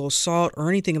physical assault or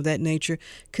anything of that nature,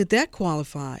 could that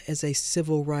qualify as a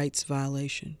civil rights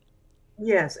violation?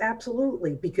 Yes,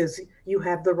 absolutely, because you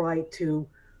have the right to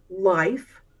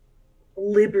life,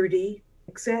 liberty,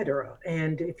 etc.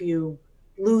 And if you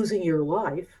losing your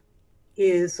life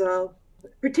is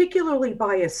particularly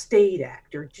by a state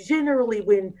actor, generally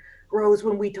when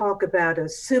we talk about a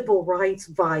civil rights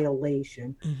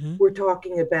violation, mm-hmm. we're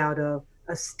talking about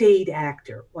a state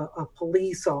actor, a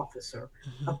police officer,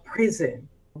 mm-hmm. a prison,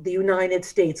 the United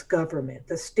States government,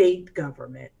 the state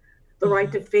government, the mm-hmm.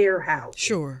 right to fair housing.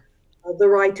 Sure. The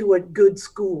right to a good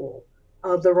school,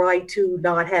 the right to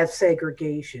not have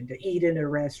segregation, to eat in a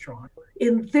restaurant.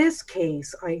 In this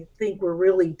case, I think we're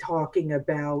really talking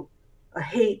about a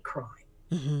hate crime.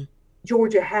 Mm-hmm.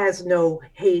 Georgia has no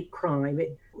hate crime.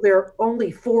 There are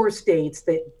only 4 states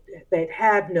that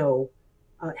have no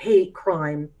hate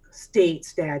crime state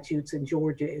statutes, and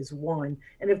Georgia is one.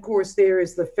 And of course, there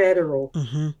is the federal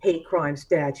hate crime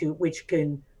statute,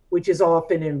 which is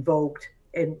often invoked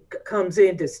and comes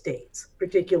into states,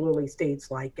 particularly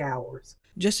states like ours.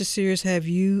 Justice Sears, have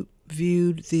you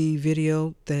viewed the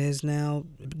video that has now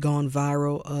gone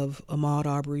viral of Ahmaud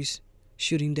Arbery's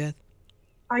shooting death?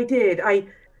 I did.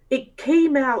 It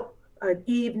came out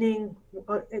during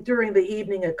the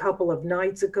evening a couple of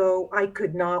nights ago. I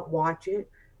could not watch it.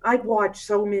 I've watched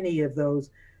so many of those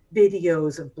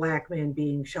videos of Black men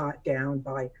being shot down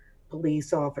by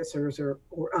police officers or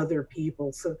other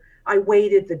people. So I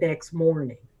waited the next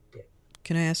morning.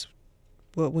 Can I ask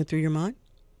what went through your mind?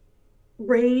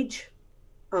 Rage,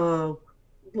 like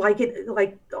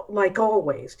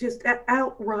always, just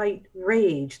outright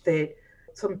rage that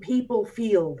some people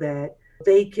feel that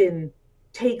they can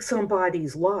take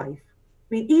somebody's life.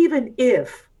 I mean, even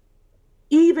if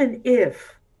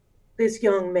this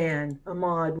young man,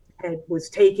 Ahmaud, was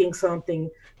taking something,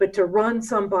 but to run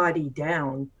somebody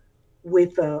down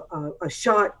with a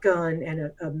shotgun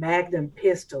and a Magnum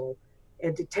pistol,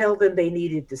 and to tell them they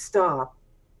needed to stop,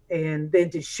 and then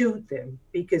to shoot them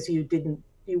because you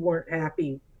weren't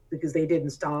happy because they didn't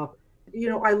stop.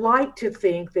 I like to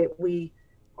think that we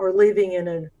are living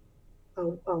in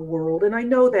a world, and I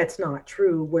know that's not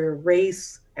true, where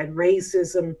race and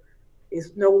racism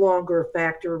is no longer a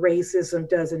factor. Racism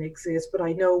doesn't exist, but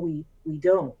I know we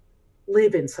don't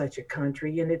live in such a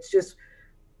country, and it's just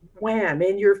wham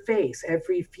in your face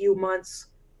every few months.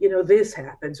 This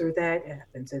happens or that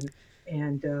happens,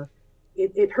 and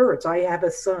it hurts. I have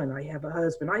a son. I have a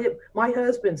husband. My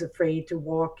husband's afraid to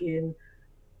walk in.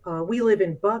 We live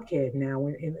in Buckhead now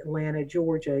in Atlanta,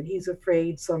 Georgia, and he's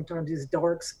afraid sometimes. He's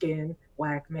dark-skinned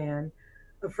Black man,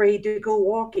 afraid to go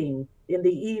walking in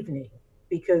the evening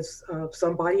because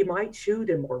somebody might shoot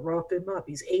him or rough him up.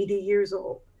 He's 80 years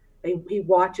old. He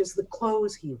watches the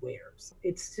clothes he wears.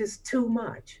 It's just too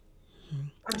much.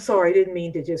 I'm sorry, I didn't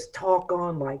mean to just talk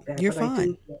on like that. You're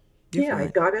fine. You're fine.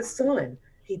 I got a son.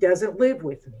 He doesn't live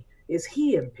with me. Is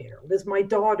he imperiled? Is my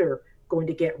daughter going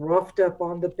to get roughed up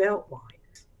on the Beltline?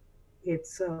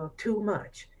 It's too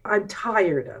much. I'm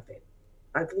tired of it.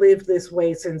 I've lived this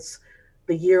way since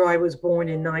the year I was born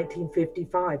in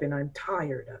 1955, and I'm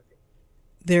tired of it.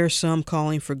 There are some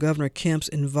calling for Governor Kemp's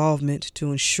involvement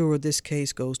to ensure this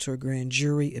case goes to a grand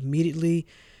jury immediately.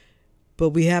 But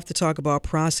we have to talk about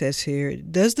process here.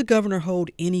 Does the governor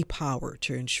hold any power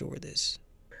to ensure this?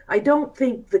 I don't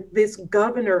think that this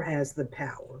governor has the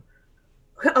power.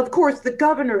 Of course, the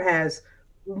governor has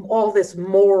all this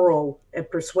moral and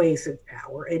persuasive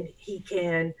power, and he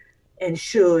can and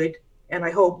should, and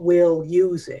I hope will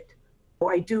use it.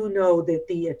 I do know that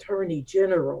the Attorney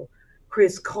General,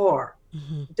 Chris Carr,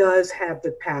 does have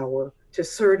the power to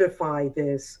certify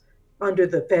this under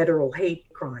the Federal Hate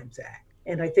Crimes Act.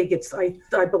 And I think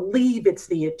I believe it's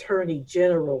the Attorney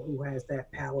General who has that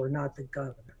power, not the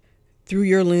governor. Through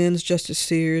your lens, Justice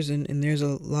Sears, and there's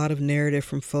a lot of narrative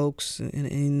from folks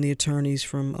and the attorneys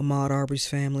from Ahmaud Arbery's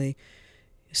family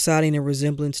citing a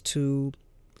resemblance to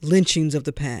lynchings of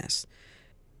the past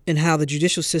and how the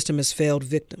judicial system has failed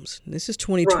victims. This is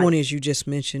 2020, as you just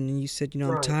mentioned, and you said,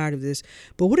 I'm tired of this.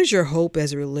 But what is your hope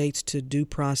as it relates to due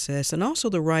process and also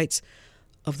the rights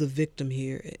of the victim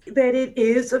here? That it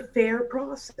is a fair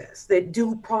process, that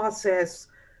due process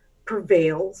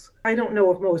prevails. I don't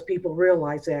know if most people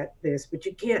realize this, but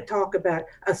you can't talk about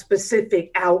a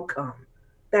specific outcome.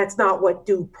 That's not what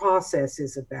due process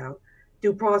is about.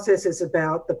 Due process is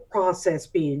about the process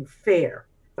being fair.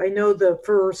 I know the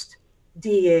first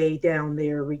DA down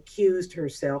there recused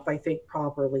herself, I think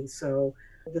properly so.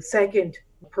 The second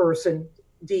person,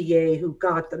 DA, who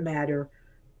got the matter,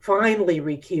 finally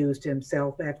recused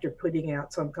himself after putting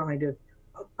out some kind of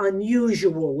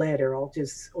unusual letter,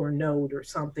 or note or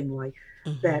something like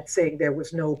that, saying there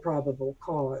was no probable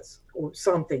cause or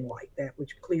something like that,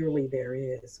 which clearly there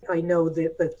is. I know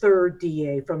that the third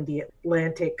DA from the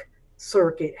Atlantic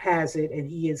Circuit has it, and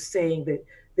he is saying that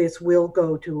this will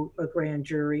go to a grand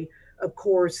jury. Of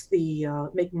course, the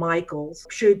McMichaels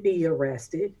should be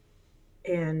arrested,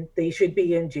 and they should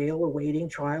be in jail awaiting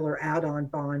trial or out on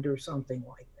bond or something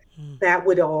like that. That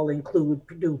would all include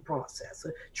due process.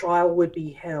 A trial would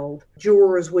be held,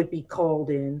 jurors would be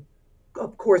called in.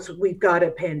 Of course, we've got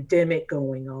a pandemic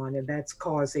going on, and that's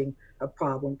causing a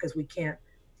problem because we can't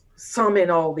summon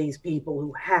all these people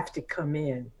who have to come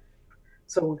in.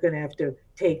 So we're going to have to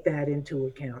take that into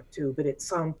account too. But at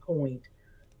some point,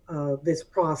 this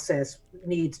process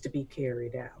needs to be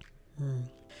carried out.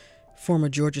 Former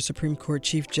Georgia Supreme Court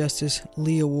Chief Justice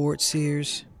Leah Ward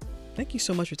Sears, thank you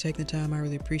so much for taking the time. I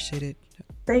really appreciate it.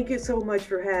 Thank you so much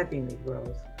for having me,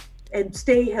 Rose. And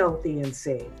stay healthy and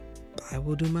safe. I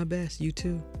will do my best. You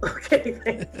too. Okay,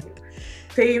 thank you.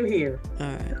 Same here. All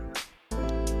right.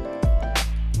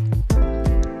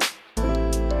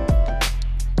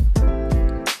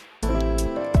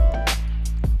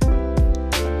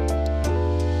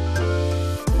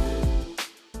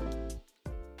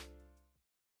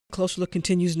 Closer Look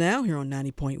continues now here on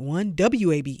 90.1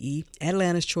 WABE,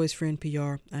 Atlanta's Choice for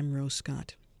NPR. I'm Rose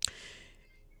Scott.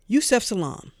 Yusef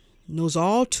Salaam knows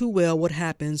all too well what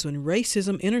happens when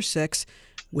racism intersects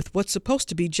with what's supposed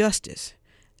to be justice.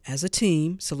 As a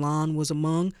teen, Salaam was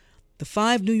among the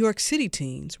 5 New York City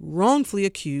teens wrongfully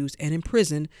accused and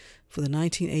imprisoned for the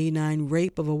 1989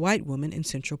 rape of a white woman in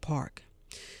Central Park.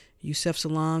 Yusef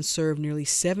Salaam served nearly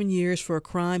 7 years for a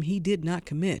crime he did not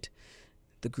commit.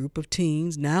 The group of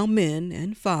teens, now men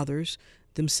and fathers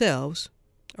themselves,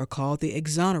 are called the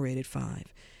Exonerated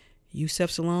Five. Yusef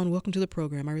Salaam, welcome to the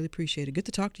program. I really appreciate it. Good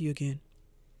to talk to you again.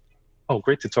 Oh,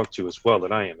 great to talk to you as well.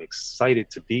 And I am excited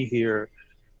to be here.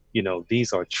 You know,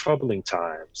 these are troubling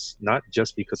times, not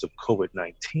just because of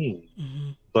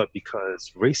COVID-19, but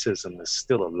because racism is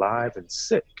still alive and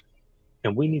sick.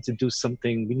 And we need to do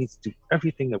something. We need to do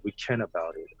everything that we can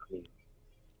about it. I mean,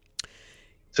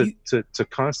 to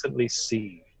constantly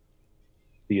see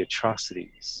the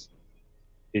atrocities,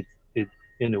 it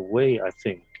in a way, I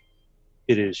think,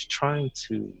 it is trying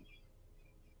to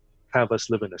have us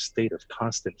live in a state of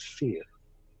constant fear.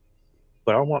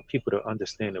 But I want people to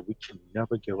understand that we can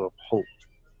never give up hope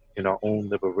in our own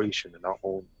liberation, in our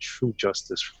own true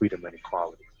justice, freedom, and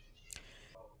equality.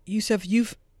 Yusef,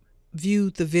 you've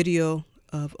viewed the video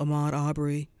of Ahmaud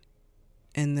Arbery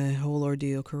and the whole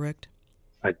ordeal, correct?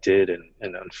 I did,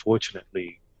 and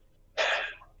unfortunately,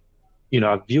 you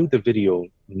know, I viewed the video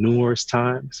numerous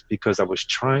times because I was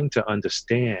trying to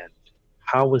understand,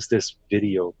 how was this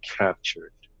video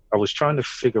captured? I was trying to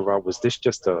figure out, was this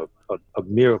just a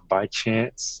mere by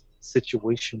chance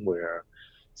situation where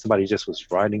somebody just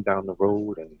was riding down the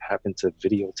road and happened to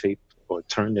videotape or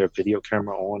turn their video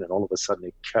camera on, and all of a sudden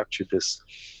they captured this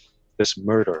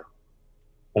murder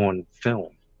on film?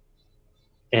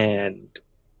 And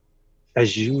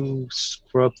as you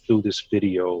scrub through this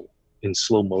video in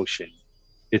slow motion,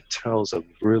 it tells a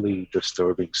really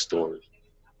disturbing story.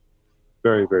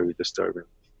 Very, very disturbing.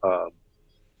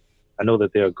 I know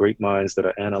that there are great minds that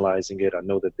are analyzing it. I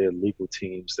know that there are legal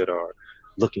teams that are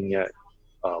looking at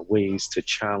ways to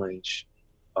challenge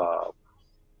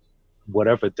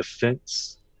whatever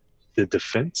defense the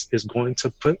defense is going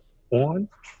to put on,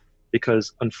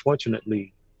 because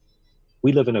unfortunately,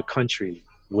 we live in a country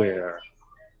where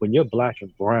when you're Black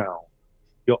and brown,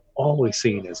 you're always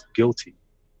seen as guilty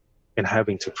and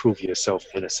having to prove yourself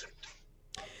innocent.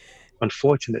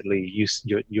 Unfortunately,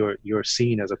 you're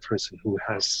seen as a person who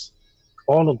has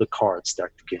all of the cards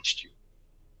stacked against you.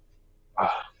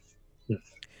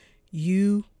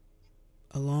 You,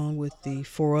 along with the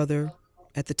 4 other,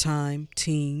 at the time,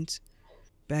 teens,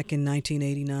 back in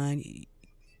 1989,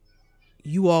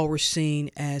 you all were seen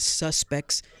as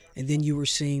suspects, and then you were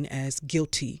seen as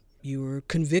guilty. You were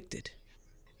convicted.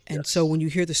 And yes. So when you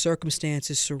hear the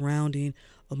circumstances surrounding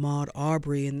Ahmaud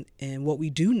Arbery and what we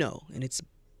do know, and it's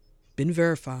been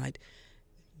verified,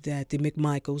 that the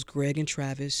McMichaels, Greg and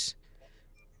Travis,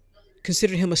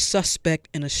 considered him a suspect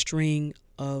in a string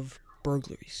of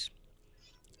burglaries.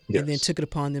 Yes. And then took it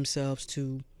upon themselves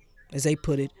to, as they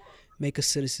put it, make a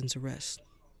citizen's arrest.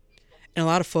 And a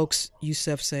lot of folks,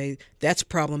 Yusef, say that's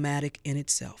problematic in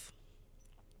itself.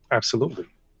 Absolutely.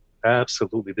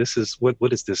 Absolutely. This is,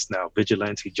 what is this now?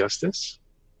 Vigilante justice?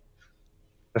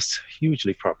 That's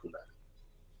hugely problematic.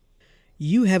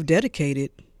 You have dedicated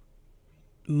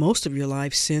most of your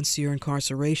life since your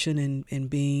incarceration and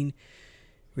being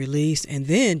released and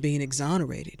then being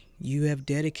exonerated. You have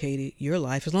dedicated your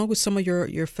life, along with some of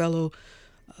your fellow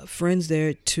friends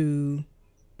there, to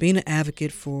being an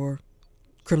advocate for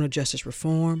criminal justice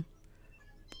reform.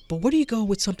 But where do you go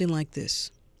with something like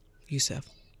this, Yusef?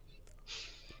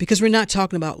 Because we're not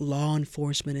talking about law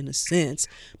enforcement in a sense,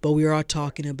 but we are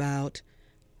talking about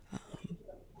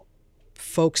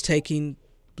folks taking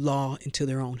law into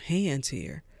their own hands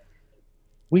here.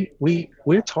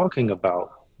 We're talking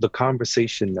about the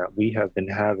conversation that we have been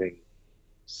having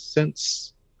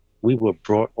since we were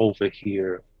brought over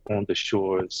here on the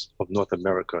shores of North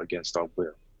America against our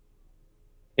will.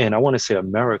 And I want to say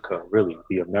America, really,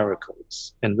 the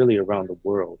Americas, and really around the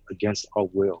world against our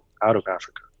will, out of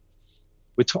Africa.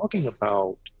 We're talking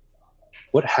about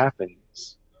what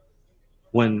happens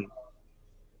when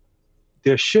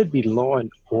there should be law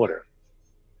and order.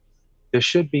 There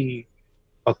should be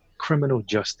a criminal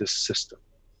justice system.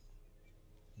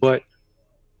 But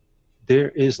there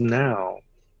is now,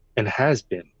 and has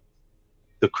been,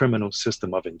 the criminal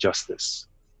system of injustice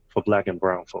for Black and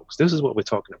brown folks. This is what we're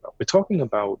talking about. We're talking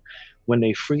about when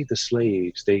they freed the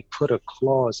slaves, they put a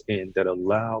clause in that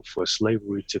allowed for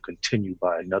slavery to continue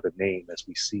by another name, as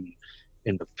we see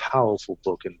in the powerful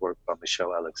book and work by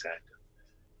Michelle Alexander.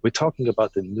 We're talking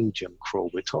about the new Jim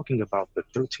Crow. We're talking about the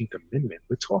 13th Amendment.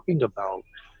 We're talking about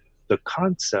the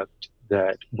concept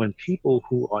that when people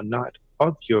who are not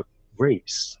of your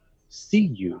race see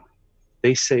you,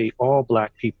 they say all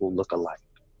Black people look alike.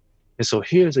 And so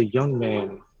here's a young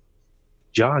man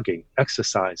jogging,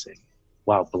 exercising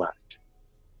while Black.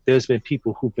 There's been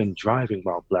people who've been driving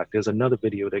while Black. There's another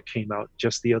video that came out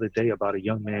just the other day about a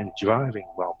young man driving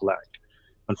while Black,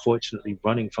 unfortunately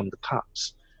running from the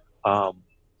cops.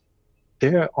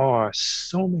 There are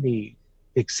so many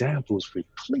examples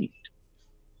replete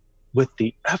with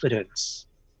the evidence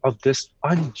of this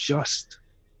unjust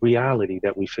reality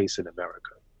that we face in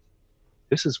America.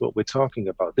 This is what we're talking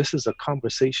about. This is a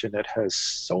conversation that has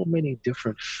so many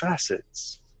different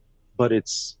facets, but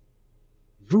its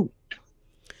root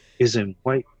is in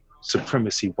white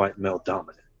supremacy, white male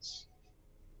dominance.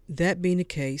 That being the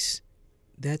case,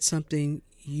 that's something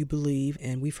you believe,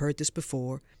 and we've heard this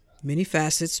before, many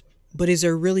facets, but is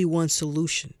there really one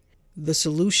solution? The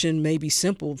solution may be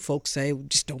simple. Folks say,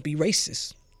 just don't be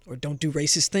racist or don't do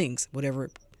racist things, whatever,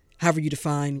 however you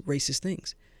define racist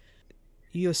things.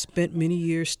 You have spent many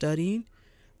years studying.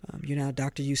 You're now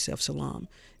Dr. Yusef Salaam.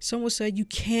 Some would say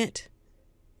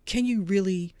can you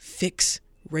really fix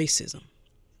racism?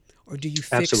 Or do you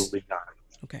fix? Absolutely not.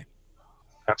 Okay.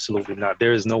 Absolutely not.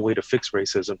 There is no way to fix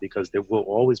racism because there will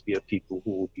always be a people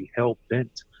who will be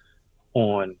hell-bent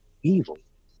on evil.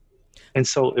 And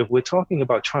so if we're talking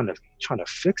about trying to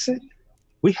fix it,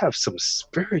 we have some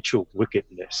spiritual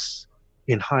wickedness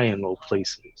in high and low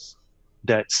places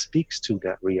that speaks to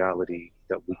that reality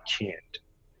that we can't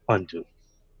undo.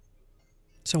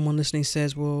 Someone listening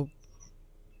says, well,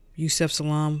 Yusef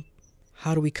Salaam,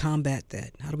 how do we combat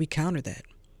that? How do we counter that?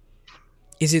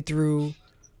 Is it through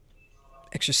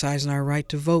exercising our right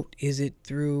to vote? Is it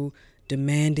through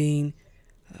demanding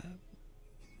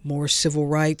more civil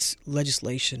rights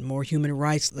legislation, more human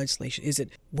rights legislation? Is it,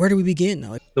 where do we begin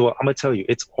now? Well, I'm going to tell you,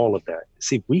 it's all of that.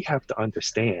 See, we have to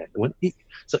understand,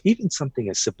 so even something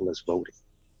as simple as voting,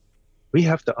 we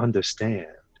have to understand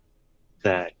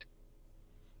that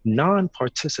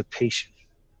non-participation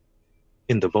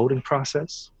in the voting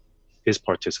process is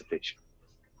participation.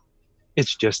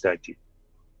 It's just that deep.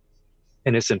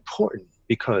 And it's important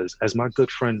because, as my good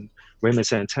friend Raymond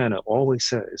Santana always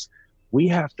says, we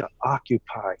have to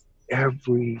occupy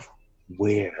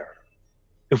everywhere.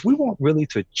 If we want really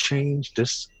to change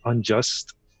this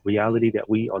unjust reality that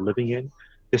we are living in,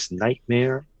 this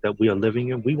nightmare that we are living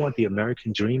in, we want the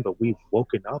American dream, but we've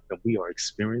woken up and we are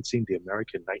experiencing the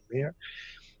American nightmare.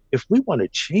 If we want to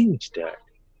change that,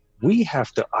 we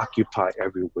have to occupy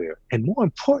everywhere. And more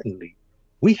importantly,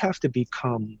 we have to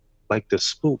become like the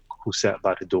spook who sat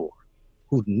by the door,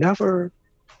 who never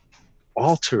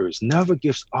alters, never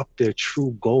gives up their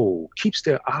true goal, keeps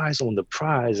their eyes on the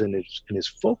prize and is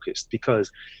focused.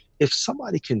 Because if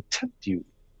somebody can tempt you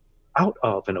out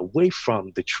of and away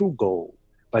from the true goal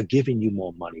by giving you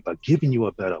more money, by giving you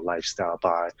a better lifestyle,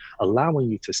 by allowing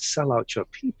you to sell out your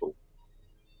people,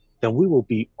 then we will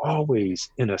be always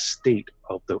in a state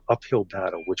of the uphill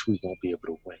battle, which we won't be able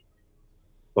to win.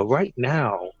 But right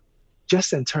now,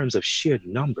 just in terms of sheer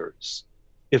numbers,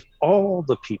 if all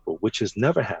the people, which has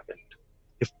never happened,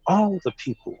 if all the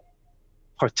people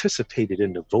participated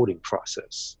in the voting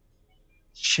process,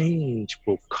 change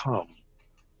will come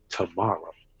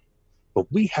tomorrow. But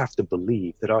we have to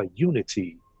believe that our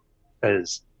unity,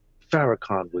 as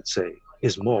Farrakhan would say,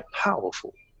 is more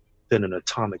powerful than an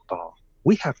atomic bomb.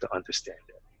 We have to understand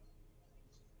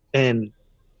that. And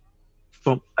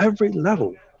from every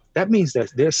level, that means that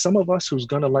there's some of us who's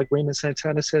gonna, like Raymond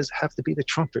Santana says, have to be the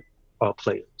trumpet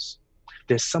players.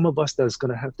 There's some of us that's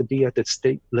gonna have to be at the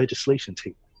state legislation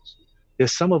tables.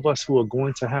 There's some of us who are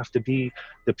going to have to be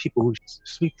the people who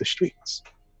sweep the streets.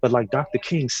 But like Dr.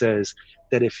 King says,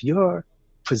 that if your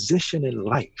position in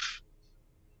life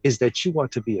is that you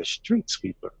want to be a street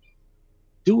sweeper,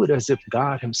 do it as if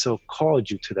God himself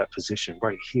called you to that position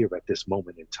right here at this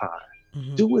moment in time.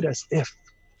 Mm-hmm. Do it as if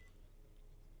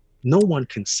no one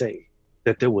can say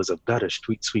that there was a better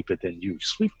street sweeper than you.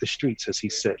 Sweep the streets, as he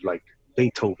said, like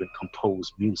Beethoven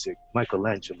composed music,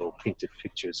 Michelangelo painted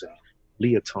pictures, and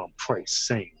Leoton Price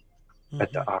sang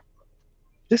at the opera.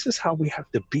 This is how we have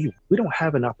to be. We don't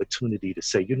have an opportunity to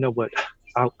say, you know what,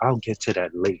 I'll get to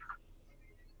that later.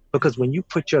 Because when you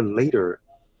put your later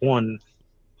on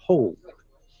hold,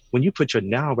 when you put your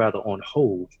now rather on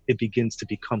hold, it begins to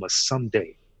become a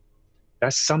someday.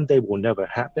 That someday will never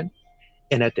happen.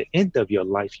 And at the end of your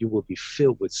life, you will be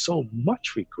filled with so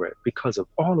much regret because of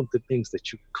all of the things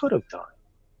that you could have done,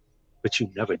 but you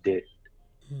never did.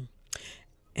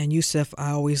 And Yusef,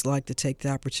 I always like to take the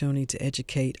opportunity to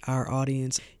educate our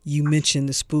audience. You mentioned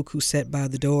The Spook Who Sat by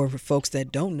the Door. For folks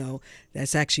that don't know,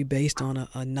 that's actually based on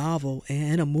a novel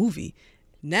and a movie.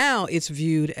 Now it's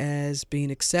viewed as being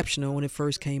exceptional. When it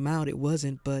first came out, it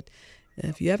wasn't. But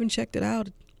if you haven't checked it out,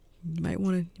 you might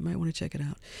want to check it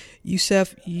out.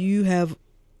 Yusef, you have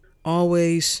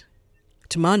always,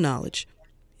 to my knowledge,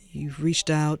 you've reached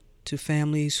out to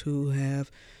families who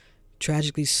have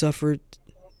tragically suffered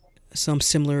some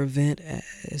similar event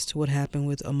as to what happened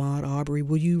with Ahmaud Arbery.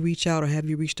 Will you reach out, or have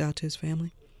you reached out to his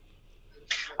family?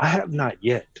 I have not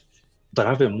yet, but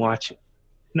I've been watching.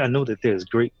 And I know that there's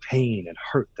great pain and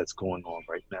hurt that's going on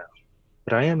right now.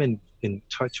 But I am in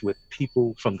touch with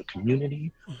people from the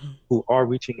community who are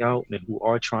reaching out and who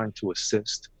are trying to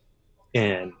assist.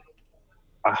 And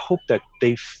I hope that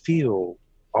they feel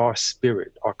our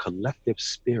spirit, our collective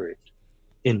spirit,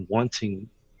 in wanting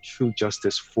true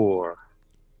justice for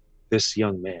this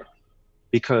young man.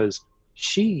 Because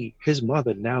his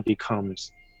mother now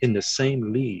becomes in the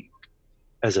same league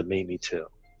as a Mamie Till.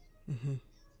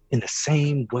 In the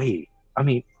same way. I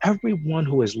mean, everyone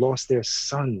who has lost their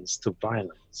sons to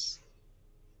violence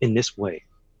in this way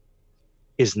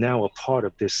is now a part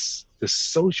of this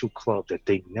social club that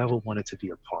they never wanted to be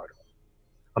a part of.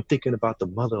 I'm thinking about the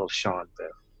mother of Sean Bell.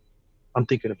 I'm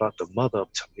thinking about the mother of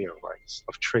Tamir Rice,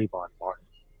 of Trayvon Martin.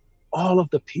 All of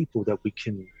the people that we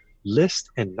can list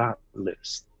and not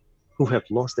list who have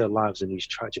lost their lives in these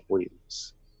tragic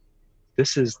ways.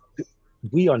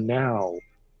 We are now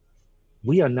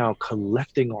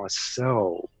collecting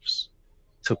ourselves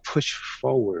to push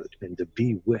forward and to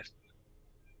be with,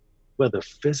 whether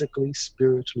physically,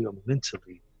 spiritually, or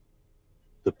mentally,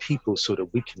 the people, so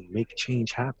that we can make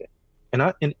change happen.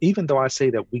 And even though I say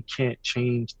that we can't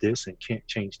change this and can't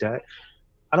change that,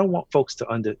 I don't want folks to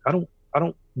I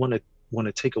don't want to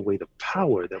take away the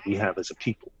power that we have as a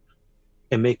people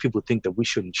and make people think that we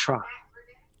shouldn't try.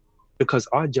 Because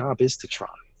our job is to try.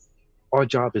 Our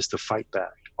job is to fight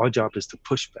back. Our job is to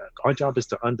push back. Our job is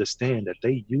to understand that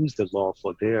they use the law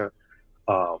for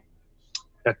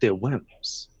at their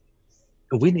whims.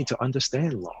 And we need to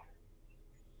understand law.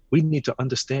 We need to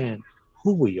understand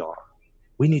who we are.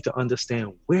 We need to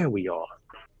understand where we are.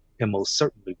 And most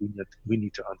certainly, we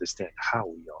need to understand how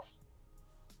we are.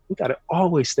 We got to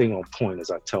always stay on point,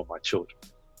 as I tell my children.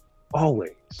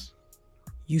 Always.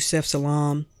 Yusef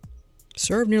Salaam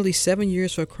served nearly 7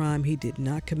 years for a crime he did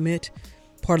not commit.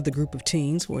 Part of the group of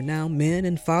teens who are now men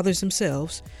and fathers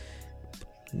themselves.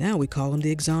 Now we call them the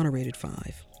Exonerated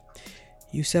Five.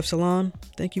 Yusef Salaam,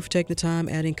 thank you for taking the time,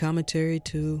 adding commentary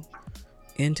to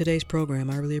end today's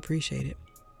program. I really appreciate it.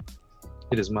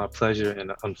 It is my pleasure,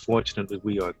 and unfortunately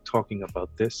we are talking about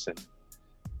this, and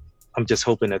I'm just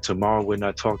hoping that tomorrow we're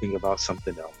not talking about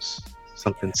something else,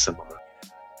 something similar.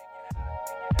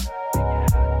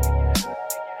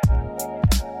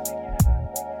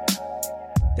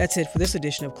 That's it for this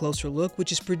edition of Closer Look,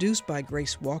 which is produced by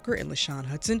Grace Walker and LaShawn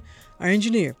Hudson. Our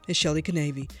engineer is Shelley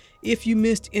Canavy. If you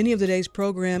missed any of today's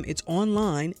program, it's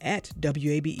online at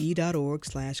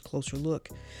wabe.org/closerlook.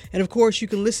 And of course, you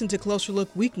can listen to Closer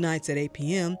Look weeknights at 8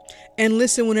 p.m. and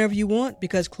listen whenever you want,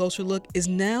 because Closer Look is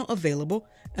now available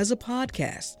as a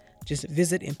podcast. Just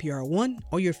visit NPR One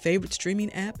or your favorite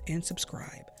streaming app and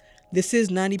subscribe. This is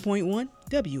 90.1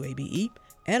 WABE,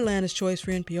 Atlanta's Choice for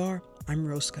NPR. I'm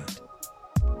Rose Scott.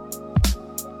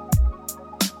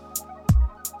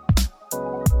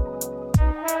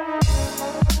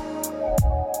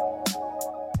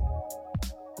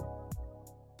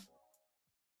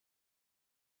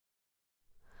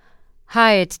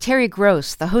 Hi, it's Terry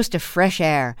Gross, the host of Fresh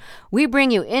Air. We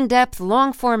bring you in-depth,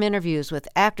 long-form interviews with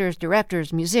actors,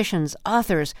 directors, musicians,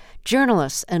 authors,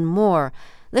 journalists, and more.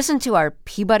 Listen to our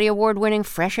Peabody Award-winning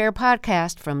Fresh Air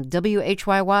podcast from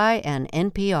WHYY and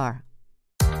NPR.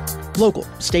 Local,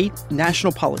 state,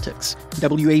 national politics.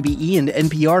 WABE and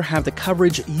NPR have the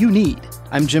coverage you need.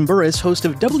 I'm Jim Burris, host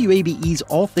of WABE's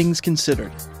All Things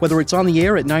Considered. Whether it's on the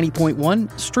air at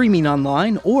 90.1, streaming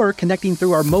online, or connecting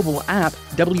through our mobile app,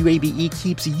 WABE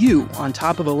keeps you on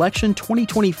top of election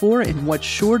 2024 in what's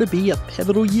sure to be a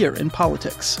pivotal year in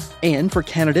politics. And for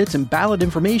candidates and ballot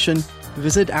information,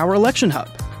 Visit our election hub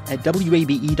at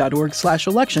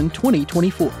wabe.org/election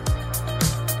 2024.